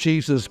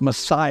Jesus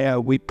Messiah,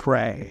 we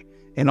pray.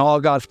 And all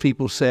God's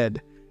people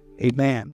said, amen.